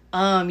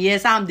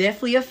 Yes, I'm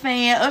definitely a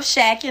fan of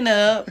shacking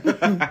up.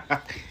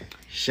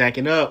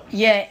 Shacking up.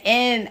 Yeah,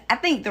 and I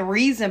think the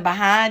reason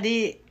behind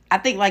it, I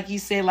think like you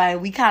said,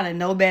 like we kind of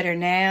know better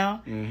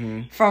now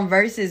from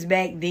versus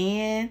back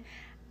then.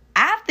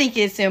 I think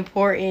it's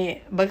important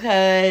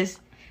because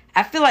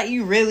I feel like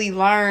you really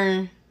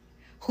learn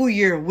who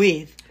you're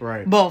with.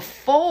 Right.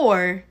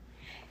 Before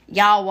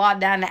y'all walk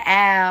down the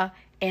aisle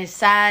and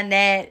sign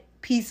that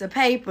piece of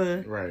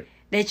paper. Right.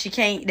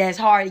 That's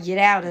hard to get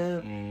out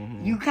of.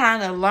 You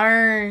kind of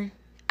learn.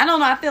 I don't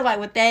know. I feel like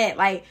with that,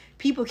 like,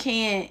 people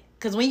can't,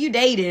 because when you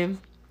date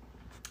him,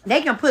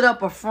 they can put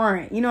up a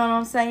front. You know what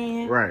I'm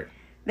saying? Right.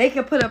 They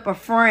can put up a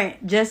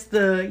front just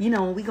to, you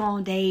know, when we go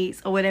on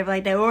dates or whatever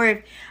like that. Or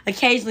if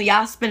occasionally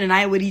y'all spend a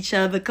night with each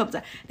other,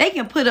 they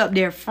can put up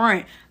their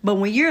front. But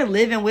when you're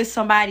living with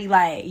somebody,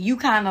 like, you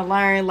kind of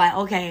learn, like,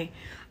 okay,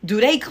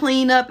 do they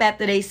clean up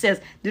after they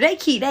sex? Do they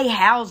keep their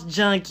house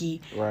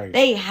junky? Right.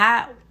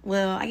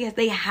 I guess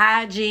they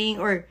hygiene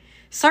or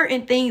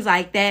certain things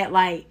like that.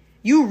 Like,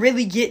 you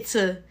really get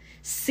to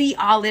see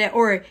all of that.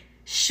 Or,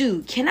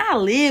 shoot, can I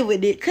live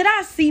with it? Could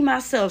I see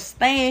myself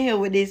staying here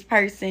with this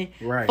person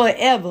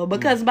forever?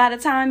 Because by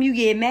the time you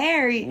get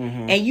married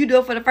and you do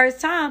it for the first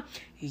time,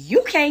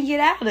 you can't get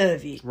out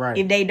of it. Right.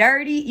 If they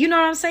dirty, you know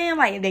what I'm saying?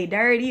 Like, if they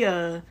dirty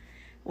or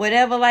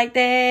whatever like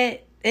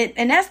that.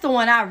 And that's the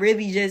one I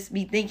really just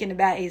be thinking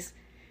about is,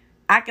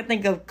 I can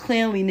think of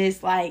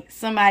cleanliness, like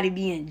somebody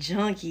being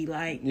junky,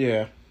 like,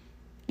 yeah,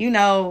 you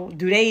know,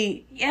 do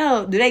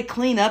they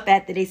clean up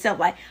after themselves?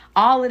 Like,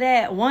 all of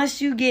that,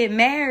 once you get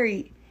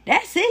married,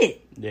 that's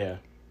it. Yeah.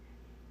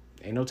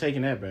 Ain't no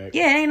taking that back.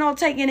 Yeah, ain't no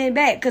taking it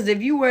back. Because if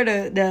you were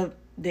the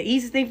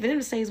easiest thing for them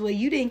to say is, well,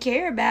 you didn't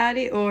care about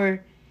it,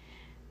 or,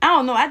 I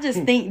don't know, I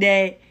just think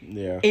that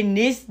in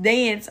this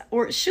dance,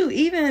 or shoot,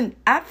 even,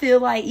 I feel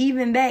like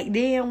even back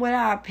then with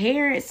our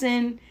parents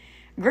and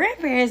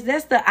grandparents,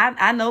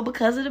 I know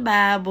because of the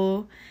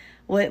Bible,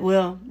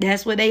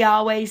 that's what they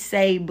always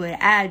say,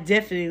 but I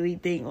definitely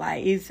think,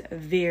 like, it's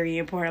very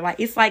important. Like,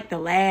 it's like the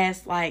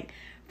last, like,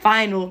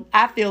 final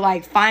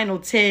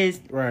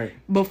test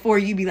before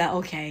you be like,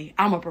 okay,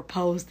 I'm gonna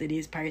propose to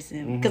this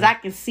person, because I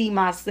can see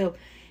myself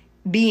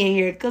being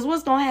here. Because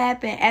what's gonna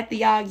happen after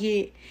y'all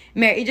get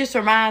married, it just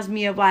reminds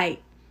me of,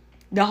 like,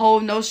 the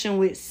whole notion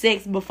with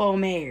sex before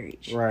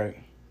marriage. Right.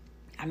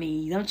 I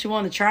mean, don't you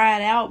want to try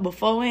it out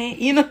beforehand?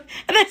 You know,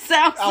 that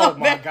sounds so bad. Oh,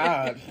 my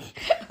God.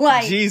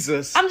 Like,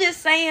 Jesus. I'm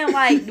just saying,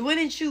 like,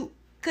 wouldn't you,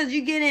 because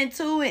you get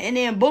into it and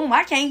then, boom,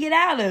 I can't get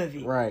out of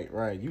it.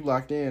 Right. You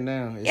locked in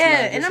now. It's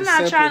and I'm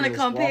not trying to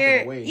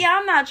compare. Yeah,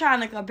 I'm not trying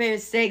to compare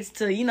sex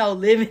to, you know,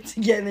 living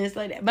together and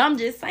stuff like that. But I'm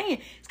just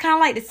saying, it's kind of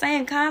like the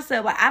same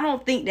concept. Like, I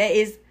don't think that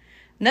is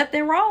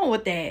nothing wrong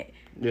with that.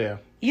 Yeah.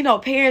 You know,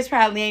 parents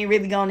probably ain't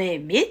really going to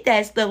admit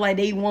that stuff. Like,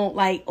 they won't,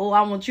 like, oh,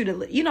 I want you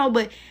to, you know,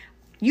 but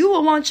you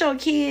would want your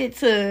kid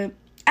to,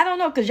 I don't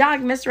know, because y'all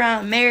mess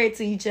around married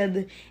to each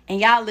other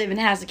and y'all live in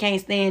the house and can't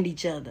stand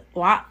each other.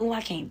 Or,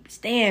 I can't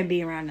stand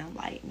being around them.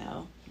 Like,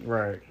 no.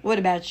 Right. What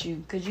about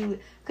you? Could you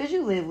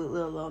live with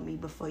little old me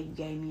before you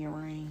gave me a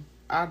ring?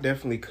 I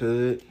definitely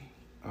could.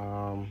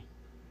 And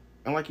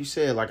like you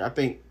said, like, I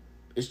think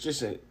it's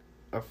just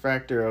a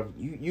factor of,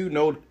 you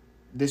know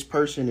this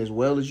person as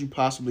well as you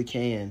possibly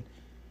can,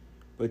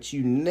 but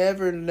you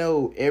never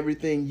know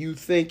everything you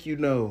think you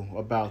know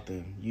about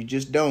them. You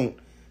just don't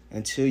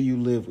until you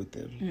live with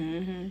them.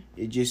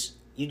 Mm-hmm.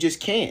 You just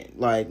can't.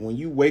 Like, when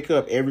you wake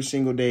up every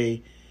single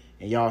day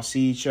and y'all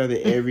see each other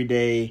every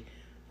day,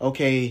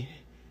 okay,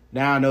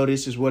 now I know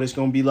this is what it's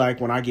going to be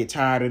like when I get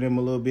tired of them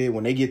a little bit,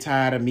 when they get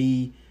tired of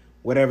me,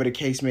 whatever the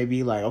case may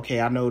be. Like,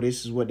 okay, I know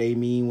this is what they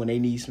mean when they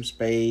need some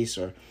space,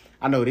 or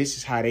I know this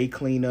is how they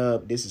clean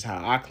up, this is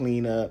how I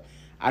clean up.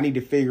 I need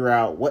to figure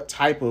out what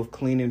type of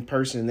cleaning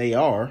person they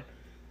are.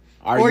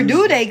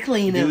 Do they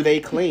clean up? Do they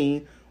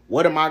clean?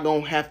 What am I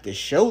going to have to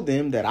show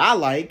them that I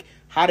like?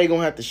 How they going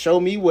to have to show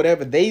me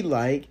whatever they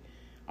like?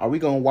 Are we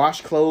going to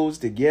wash clothes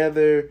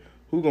together?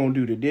 Who going to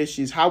do the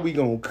dishes? How we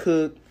going to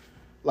cook?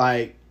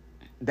 Like,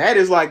 that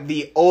is like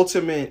the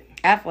ultimate.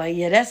 I feel like,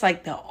 that's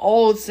like the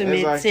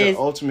ultimate test. The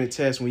ultimate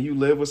test. When you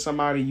live with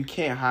somebody, you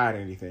can't hide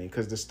anything.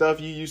 Because the stuff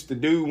you used to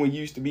do when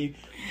you used to be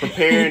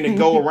preparing to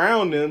go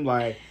around them,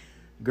 like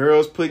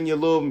girls putting your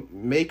little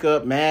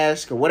makeup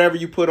mask or whatever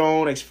you put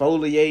on,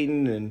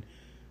 exfoliating and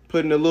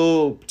putting a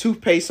little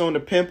toothpaste on the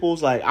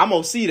pimples. Like, I'm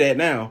going to see that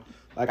now.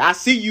 Like, I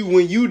see you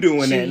when you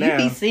doing that now.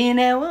 You be seeing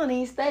that. We don't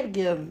even stay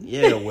together.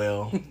 Yeah,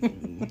 well,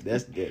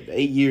 that's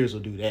 8 years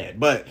will do that.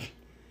 But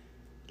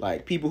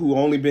like, people who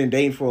only been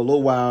dating for a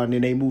little while and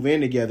then they move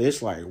in together,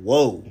 it's like,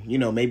 whoa,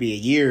 maybe a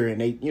year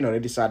and they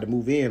decide to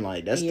move in.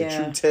 Like, that's the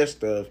true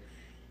test of.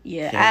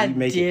 Yeah, I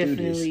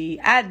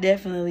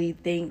definitely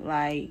think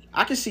like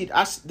I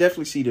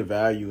definitely see the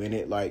value in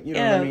it. Like, you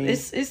know what I mean?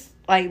 It's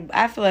like,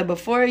 I feel like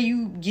before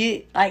you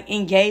get like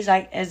engaged,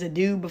 like as a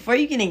dude, before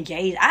you get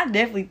engaged, I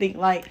definitely think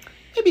like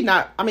maybe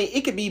not. I mean,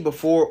 it could be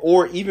before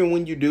or even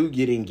when you do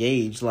get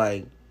engaged,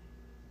 like.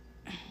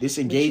 This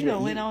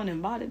engagement, went on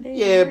and bought it.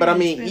 Yeah, but I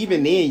mean,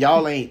 even then,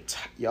 y'all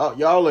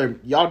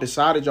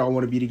decided y'all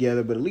want to be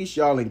together, but at least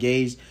y'all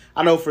engaged.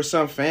 I know for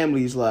some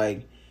families,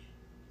 like,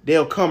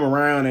 they'll come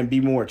around and be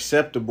more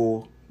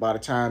acceptable by the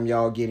time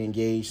y'all get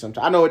engaged.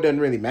 Sometimes I know it doesn't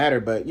really matter,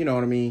 but you know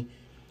what I mean.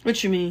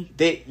 What you mean?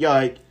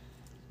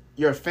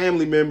 Your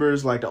family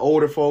members, like the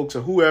older folks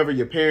or whoever,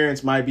 your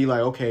parents might be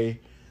like, okay,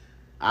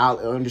 I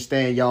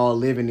understand y'all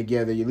living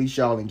together. At least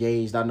y'all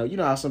engaged. I know, you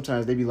know how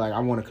sometimes they be like, I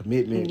want a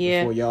commitment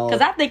before y'all.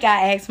 Because I think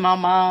I asked my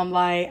mom,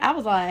 like, I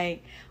was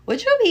like,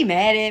 would you be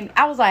mad at me?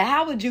 I was like,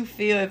 how would you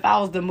feel if I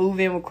was to move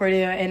in with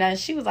Cordell? And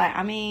she was like,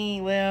 I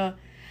mean, well,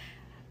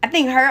 I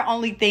think her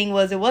only thing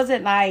was, it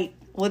wasn't like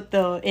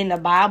in the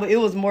Bible. It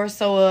was more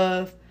so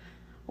of,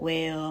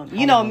 well,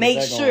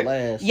 make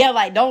sure. Yeah,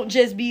 like, don't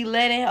just be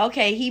letting,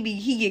 okay,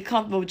 he get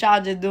comfortable with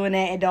y'all just doing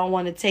that and don't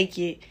want to take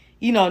it,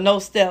 no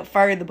step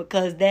further,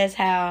 because that's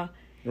how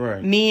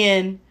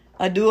men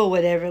do or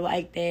whatever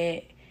like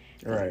that.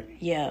 Right.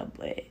 Yeah,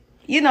 but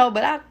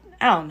I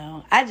don't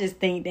know. I just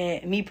think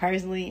that, me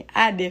personally,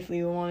 I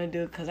definitely would want to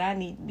do it because I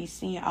need to be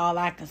seeing all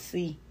I can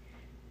see.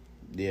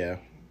 Yeah.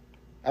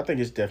 I think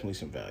it's definitely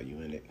some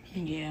value in it.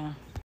 Yeah.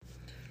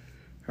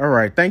 All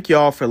right. Thank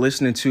y'all for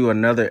listening to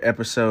another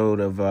episode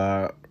of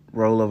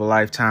Role of a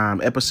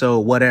Lifetime. Episode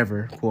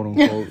whatever, quote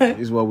unquote,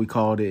 is what we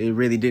called it. It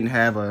really didn't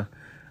have a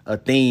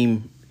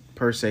theme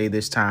per se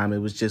this time. It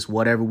was just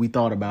whatever we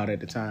thought about at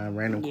the time,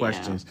 random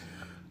questions.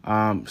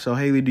 So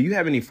Haley, do you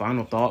have any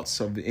final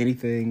thoughts of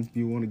anything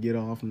you want to get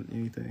off?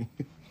 Anything?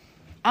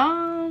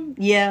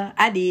 Yeah,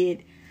 I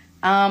did.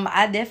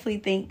 I definitely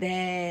think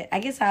that, I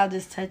guess I'll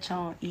just touch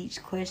on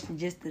each question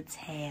just a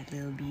tad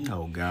little bit.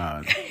 Oh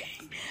God.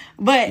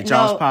 But get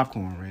y'all's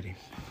popcorn ready.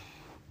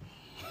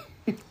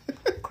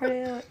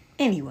 Cordell.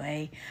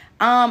 Anyway,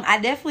 I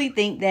definitely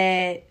think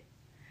that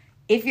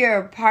if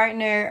your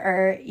partner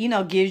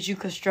or, gives you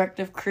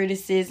constructive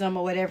criticism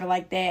or whatever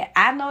like that,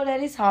 I know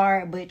that it's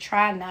hard, but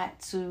try not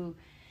to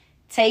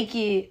take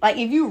it. Like,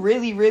 if you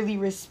really, really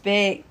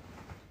respect,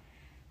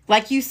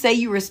 like you say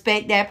you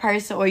respect that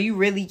person or you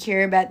really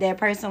care about that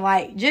person,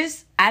 like,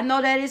 just, I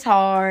know that it's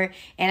hard,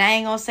 and I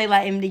ain't gonna say,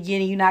 like, in the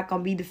beginning, you're not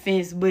gonna be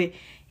defensive, but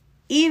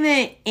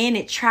even in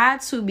it, try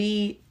to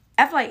be,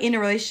 I feel like in a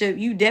relationship,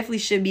 you definitely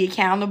should be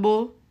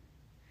accountable.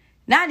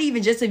 Not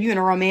even just if you're in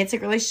a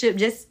romantic relationship,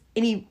 just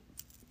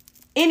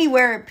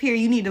anywhere, period,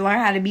 you need to learn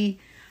how to be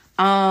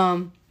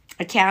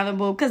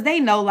accountable, because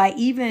they know, like,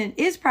 even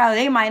it's probably,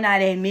 they might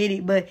not admit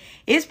it, but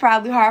it's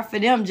probably hard for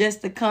them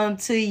just to come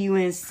to you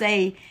and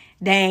say,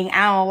 dang,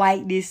 I don't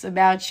like this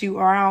about you,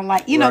 or I don't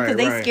like, because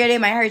they scared they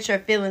might hurt your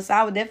feelings. So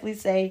I would definitely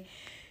say,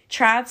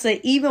 try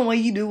to, even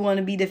when you do want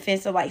to be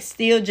defensive, like,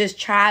 still just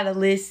try to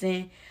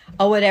listen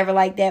or whatever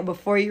like that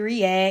before you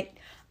react.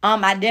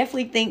 I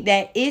definitely think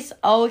that it's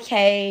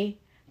okay,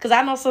 because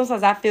I know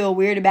sometimes I feel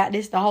weird about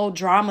this, the whole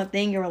drama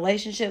thing in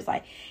relationships.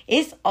 Like,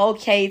 it's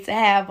okay to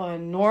have a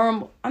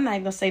normal, I'm not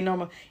even going to say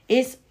normal.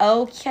 It's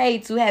okay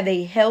to have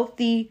a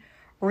healthy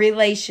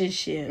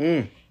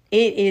relationship.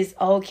 It is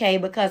okay,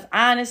 because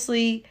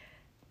honestly,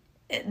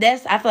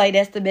 I feel like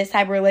that's the best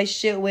type of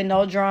relationship with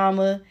no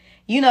drama.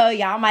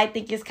 Y'all might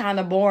think it's kind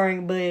of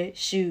boring, but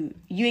shoot,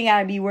 you ain't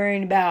got to be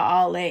worrying about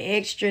all that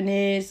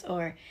extraness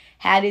or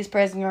how this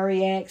person going to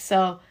react.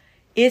 So,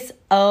 it's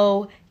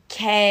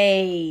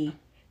okay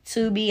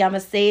I'm going to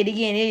say it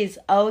again. It is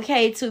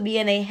okay to be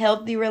in a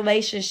healthy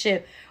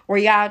relationship where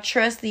y'all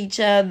trust each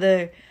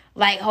other,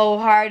 like,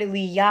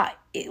 wholeheartedly. Y'all,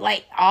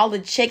 like, all the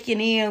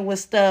checking in with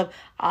stuff,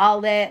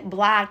 all that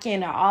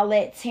blocking or all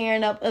that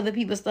tearing up other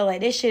people's stuff,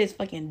 like, that shit is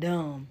fucking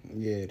dumb.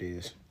 Yeah, it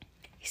is.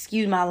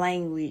 Excuse my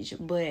language.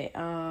 But,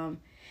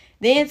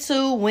 then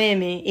to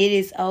women, it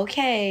is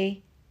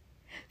okay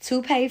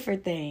to pay for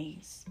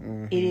things.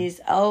 Mm-hmm. It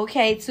is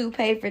okay to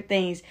pay for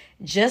things.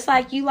 Just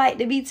like you like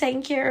to be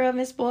taken care of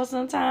and spoiled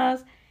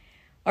sometimes,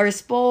 or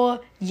spoiled,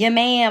 your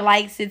man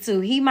likes it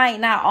too. He might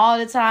not all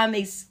the time,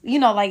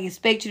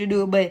 expect you to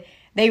do it, but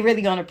they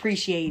really gonna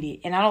appreciate it.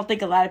 And I don't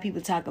think a lot of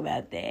people talk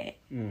about that.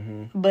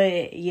 Mm-hmm.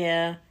 But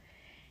yeah.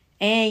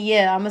 And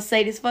yeah, I'm gonna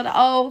say this for the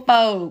old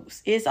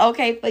folks. It's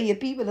okay for your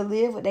people to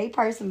live with their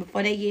person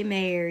before they get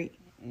married.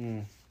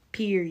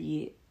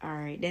 Period. All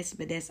right, that's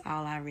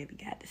all I really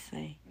got to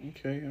say.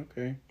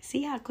 Okay.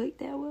 See how quick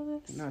that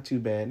was? Not too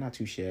bad, not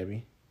too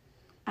shabby.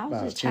 I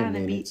was just trying to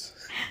be.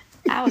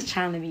 I was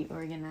trying to be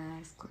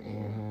organized.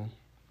 Mm-hmm.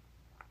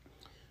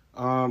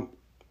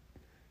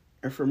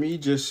 And for me,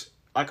 just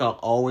like I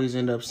always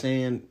end up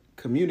saying,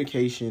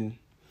 communication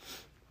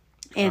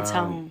and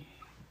tone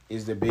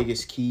is the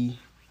biggest key.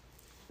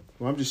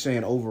 Well, I'm just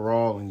saying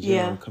overall in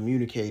general,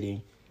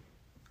 communicating.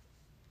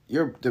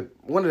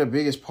 One of the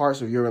biggest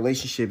parts of your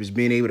relationship is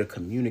being able to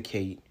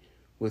communicate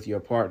with your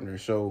partner.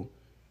 So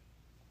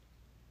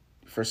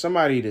for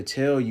somebody to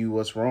tell you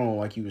what's wrong,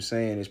 like you were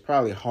saying, it's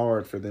probably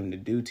hard for them to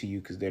do to you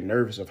because they're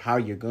nervous of how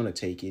you're going to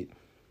take it.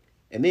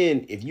 And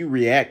then if you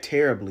react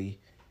terribly,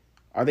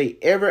 are they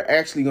ever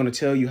actually going to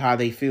tell you how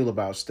they feel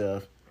about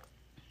stuff?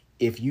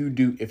 If you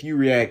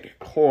react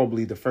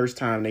horribly the first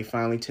time they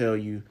finally tell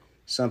you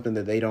something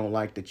that they don't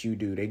like that you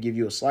do, they give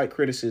you a slight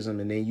criticism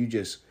and then you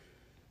just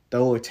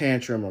throw a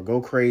tantrum or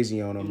go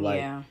crazy on them.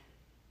 Like,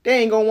 they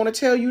ain't gonna want to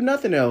tell you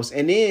nothing else.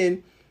 And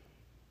then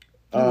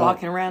you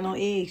walking around on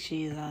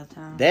eggshells all the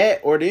time.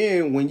 That, or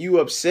then when you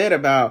upset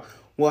about,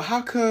 well,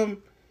 how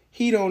come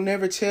he don't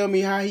never tell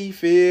me how he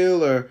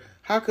feel, or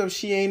how come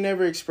she ain't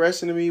never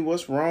expressing to me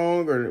what's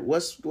wrong, or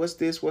what's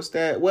this, what's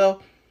that?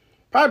 Well,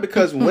 probably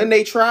because when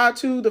they tried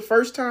to the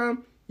first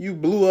time, you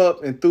blew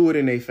up and threw it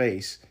in their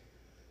face.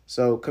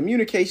 So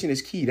communication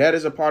is key. That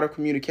is a part of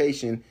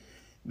communication,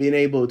 being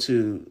able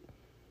to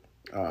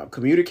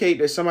communicate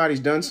that somebody's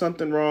done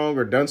something wrong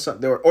or done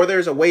something, or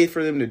there's a way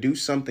for them to do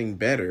something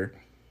better.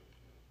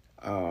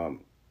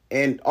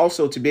 And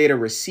also to be able to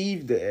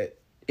receive that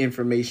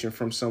information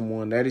from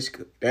someone, that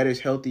is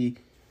healthy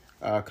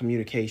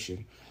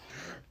communication.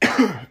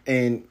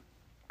 And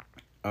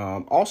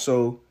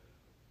also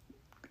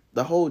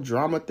the whole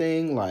drama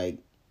thing, like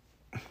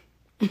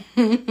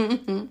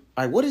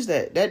what is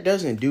that? That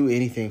doesn't do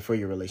anything for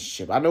your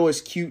relationship. I know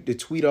it's cute to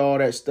tweet all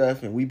that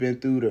stuff, and we've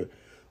been through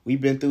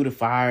the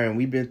fire, and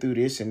we've been through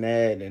this and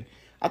that. And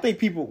I think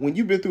people, when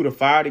you've been through the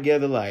fire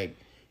together, like,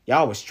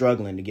 y'all was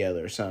struggling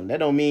together or something. That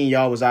don't mean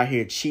y'all was out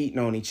here cheating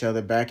on each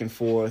other back and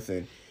forth,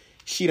 and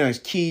she done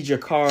keyed your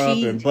car up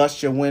and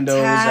bust your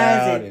windows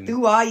out and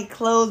threw all your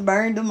clothes,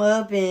 burned them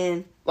up,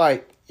 and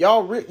like,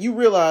 you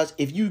realize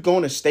if you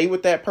going to stay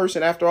with that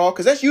person after all,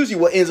 because that's usually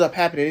what ends up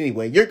happening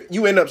anyway.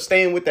 You end up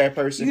staying with that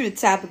person. You the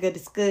topic of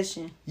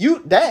discussion.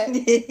 And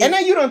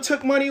then you done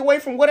took money away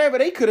from whatever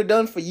they could have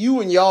done for you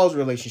and y'all's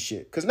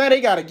relationship. Because now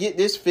they got to get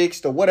this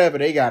fixed or whatever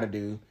they got to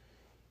do.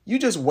 You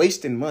just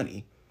wasting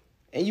money.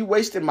 And you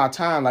wasted my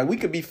time. Like, we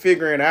could be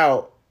figuring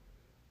out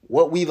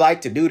what we like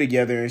to do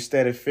together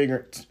instead of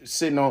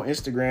sitting on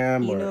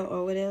Instagram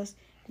or what else.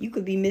 You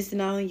could be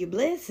missing out on your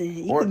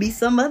blessing. You could be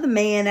some other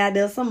man out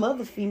there, some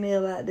other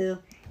female out there.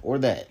 Or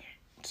that.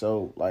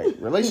 So, like,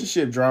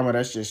 relationship drama,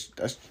 that's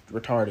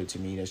retarded to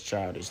me. That's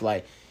childish.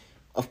 Like,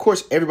 of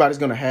course, everybody's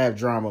going to have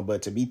drama,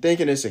 but to be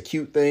thinking it's a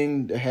cute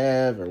thing to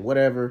have or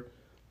whatever,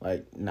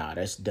 like, nah,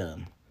 that's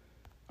dumb.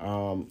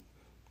 And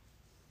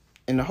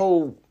the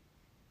whole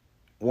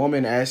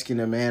woman asking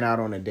a man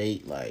out on a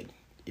date, like,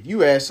 if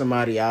you ask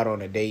somebody out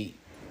on a date,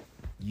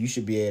 you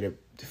should be able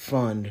to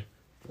fund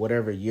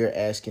whatever you're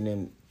asking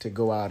them to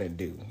go out and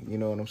do. You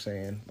know what I'm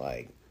saying?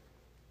 Like,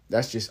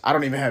 that's just, I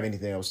don't even have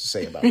anything else to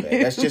say about that.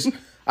 That's just,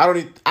 I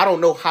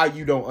don't know how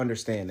you don't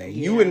understand that.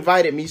 Yeah. You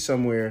invited me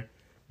somewhere,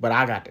 but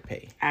I got to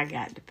pay.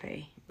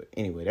 But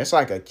anyway, that's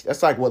like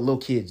what little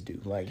kids do.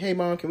 Like, hey,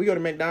 Mom, can we go to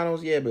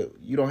McDonald's? Yeah, but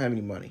you don't have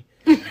any money.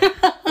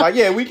 Like,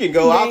 yeah, we can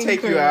go. I'll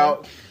take you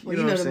out. You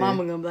know the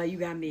mama gonna be like, you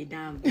got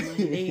McDonald's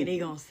money. They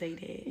gonna say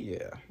that.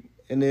 Yeah.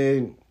 And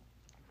then,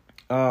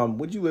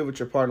 would you live with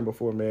your partner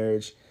before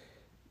marriage?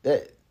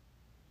 I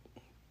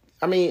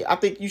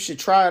think you should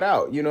try it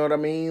out. You know what I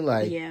mean?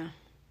 Like, yeah.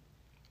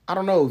 I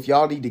don't know if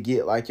y'all need to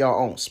get like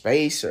y'all own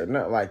space or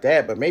nothing like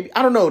that, but maybe,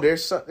 I don't know.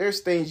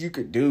 There's things you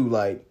could do.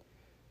 Like,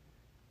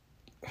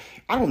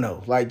 I don't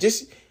know. Like,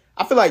 just,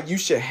 I feel like you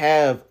should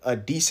have a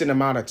decent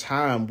amount of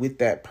time with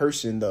that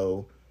person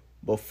though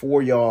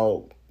before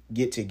y'all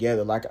get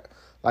together. Like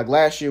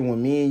last year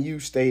when me and you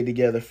stayed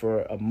together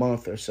for a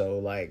month or so,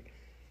 like,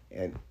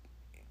 and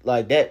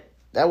like that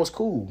that was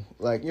cool.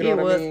 Like, you know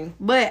what I mean?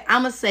 But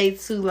I'm going to say,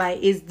 too, like,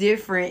 it's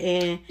different.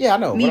 And yeah, I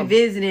know. Me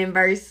visiting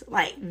versus,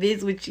 like,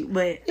 visit with you.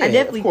 But yeah, I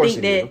definitely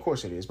think that. Of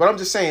course it is. But I'm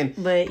just saying,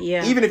 but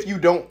yeah, even if you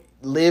don't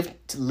live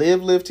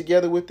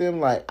together with them,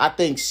 like, I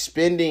think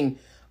spending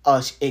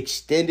a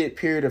extended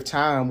period of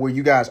time where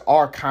you guys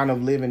are kind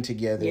of living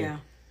together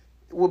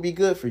will be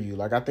good for you.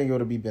 Like, I think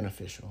it'll be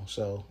beneficial.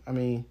 So, I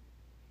mean,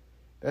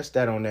 that's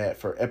that on that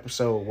for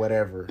episode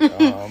whatever.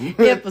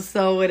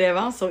 Episode whatever.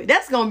 I'm sorry.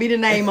 That's going to be the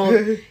name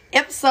on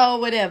episode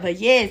whatever.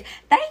 Yes.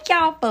 Thank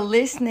y'all for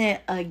listening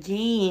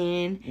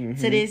again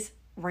to this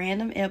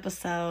random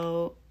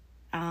episode.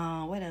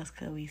 What else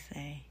could we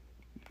say?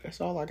 That's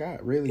all I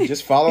got, really.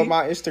 Just follow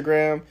my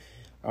Instagram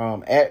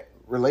at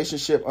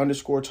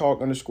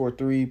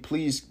relationship_talk_3.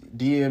 Please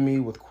DM me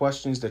with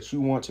questions that you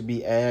want to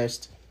be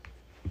asked.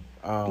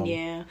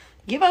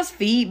 Give us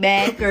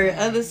feedback or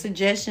other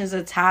suggestions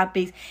of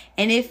topics.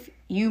 And if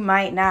you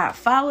might not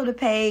follow the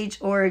page,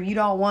 or if you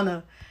don't want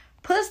to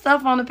put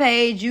stuff on the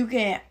page, you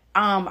can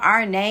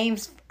our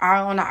names are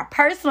on our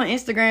personal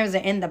Instagrams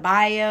and in the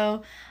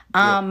bio.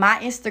 My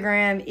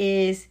Instagram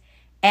is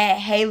at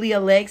Haley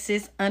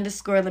Alexis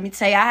 _ let me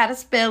tell you how to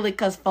spell it,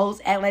 because folks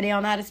act like they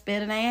don't know how to spell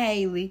the name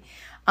Haley.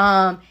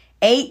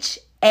 HALEYALEXIS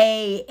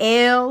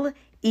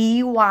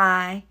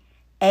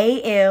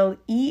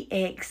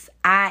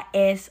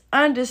 _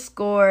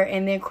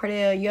 and then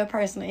Cordell, your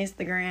personal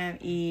Instagram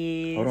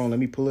is... Hold on, let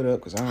me pull it up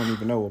because I don't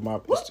even know what my...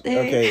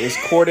 Okay, it's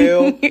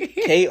Cordell,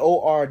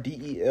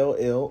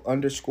 KORDELL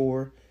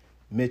 _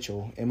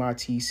 Mitchell,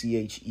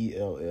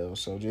 MITCHELL.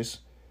 So just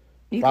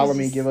follow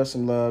me, give us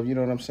some love. You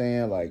know what I'm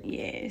saying? Like,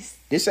 yes.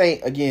 This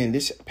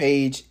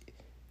page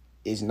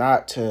is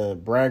not to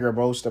brag or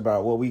boast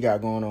about what we got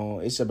going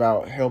on. It's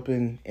about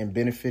helping and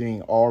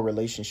benefiting all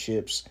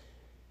relationships.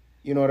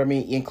 You know what I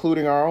mean?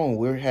 Including our own.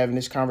 We're having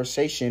this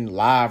conversation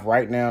live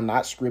right now,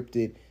 not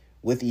scripted,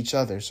 with each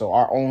other. So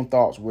our own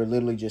thoughts, we're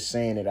literally just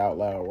saying it out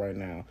loud right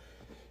now.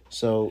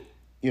 So,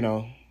 you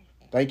know,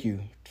 thank you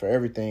for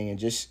everything. And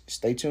just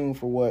stay tuned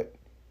for what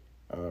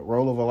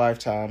Role of a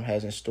Lifetime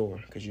has in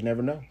store, because you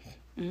never know.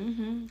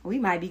 We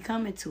might be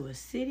coming to a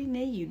city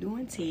near you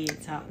doing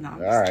TED Talk. No,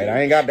 I'm all right,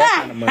 I ain't got that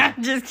kind of money.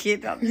 I'm just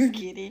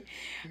kidding.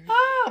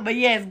 But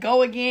yes,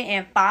 go again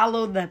and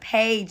follow the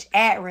page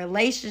at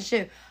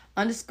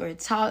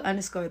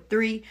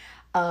relationship_talk_3.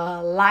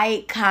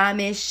 Like,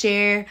 comment,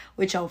 share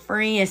with your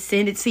friends,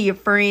 send it to your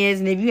friends.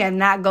 And if you have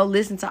not, go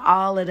listen to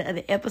all of the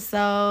other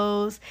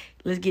episodes.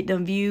 Let's get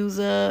them views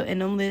up and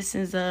them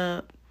listens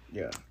up.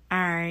 Yeah. All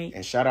right.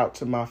 And shout out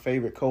to my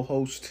favorite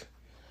co-host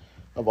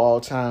of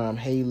all time,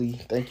 Haley.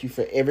 Thank you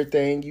for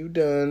everything you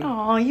done.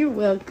 Oh, you're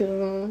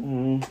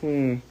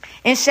welcome.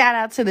 And shout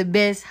out to the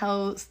best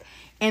host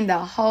in the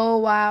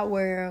whole wide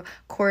world,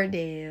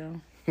 Cordell.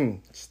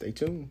 Stay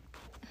tuned.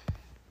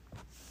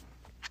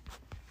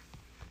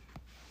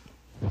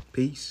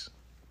 Peace.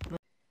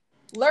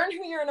 Learn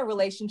who you're in a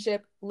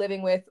relationship,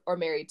 living with, or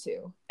married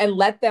to, and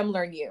let them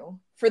learn you.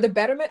 For the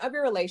betterment of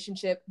your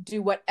relationship,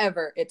 do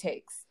whatever it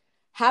takes.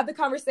 Have the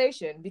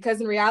conversation,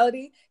 because in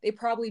reality, they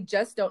probably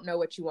just don't know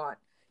what you want.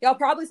 Y'all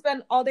probably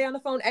spend all day on the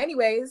phone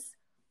anyways.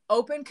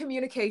 Open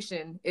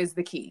communication is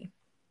the key.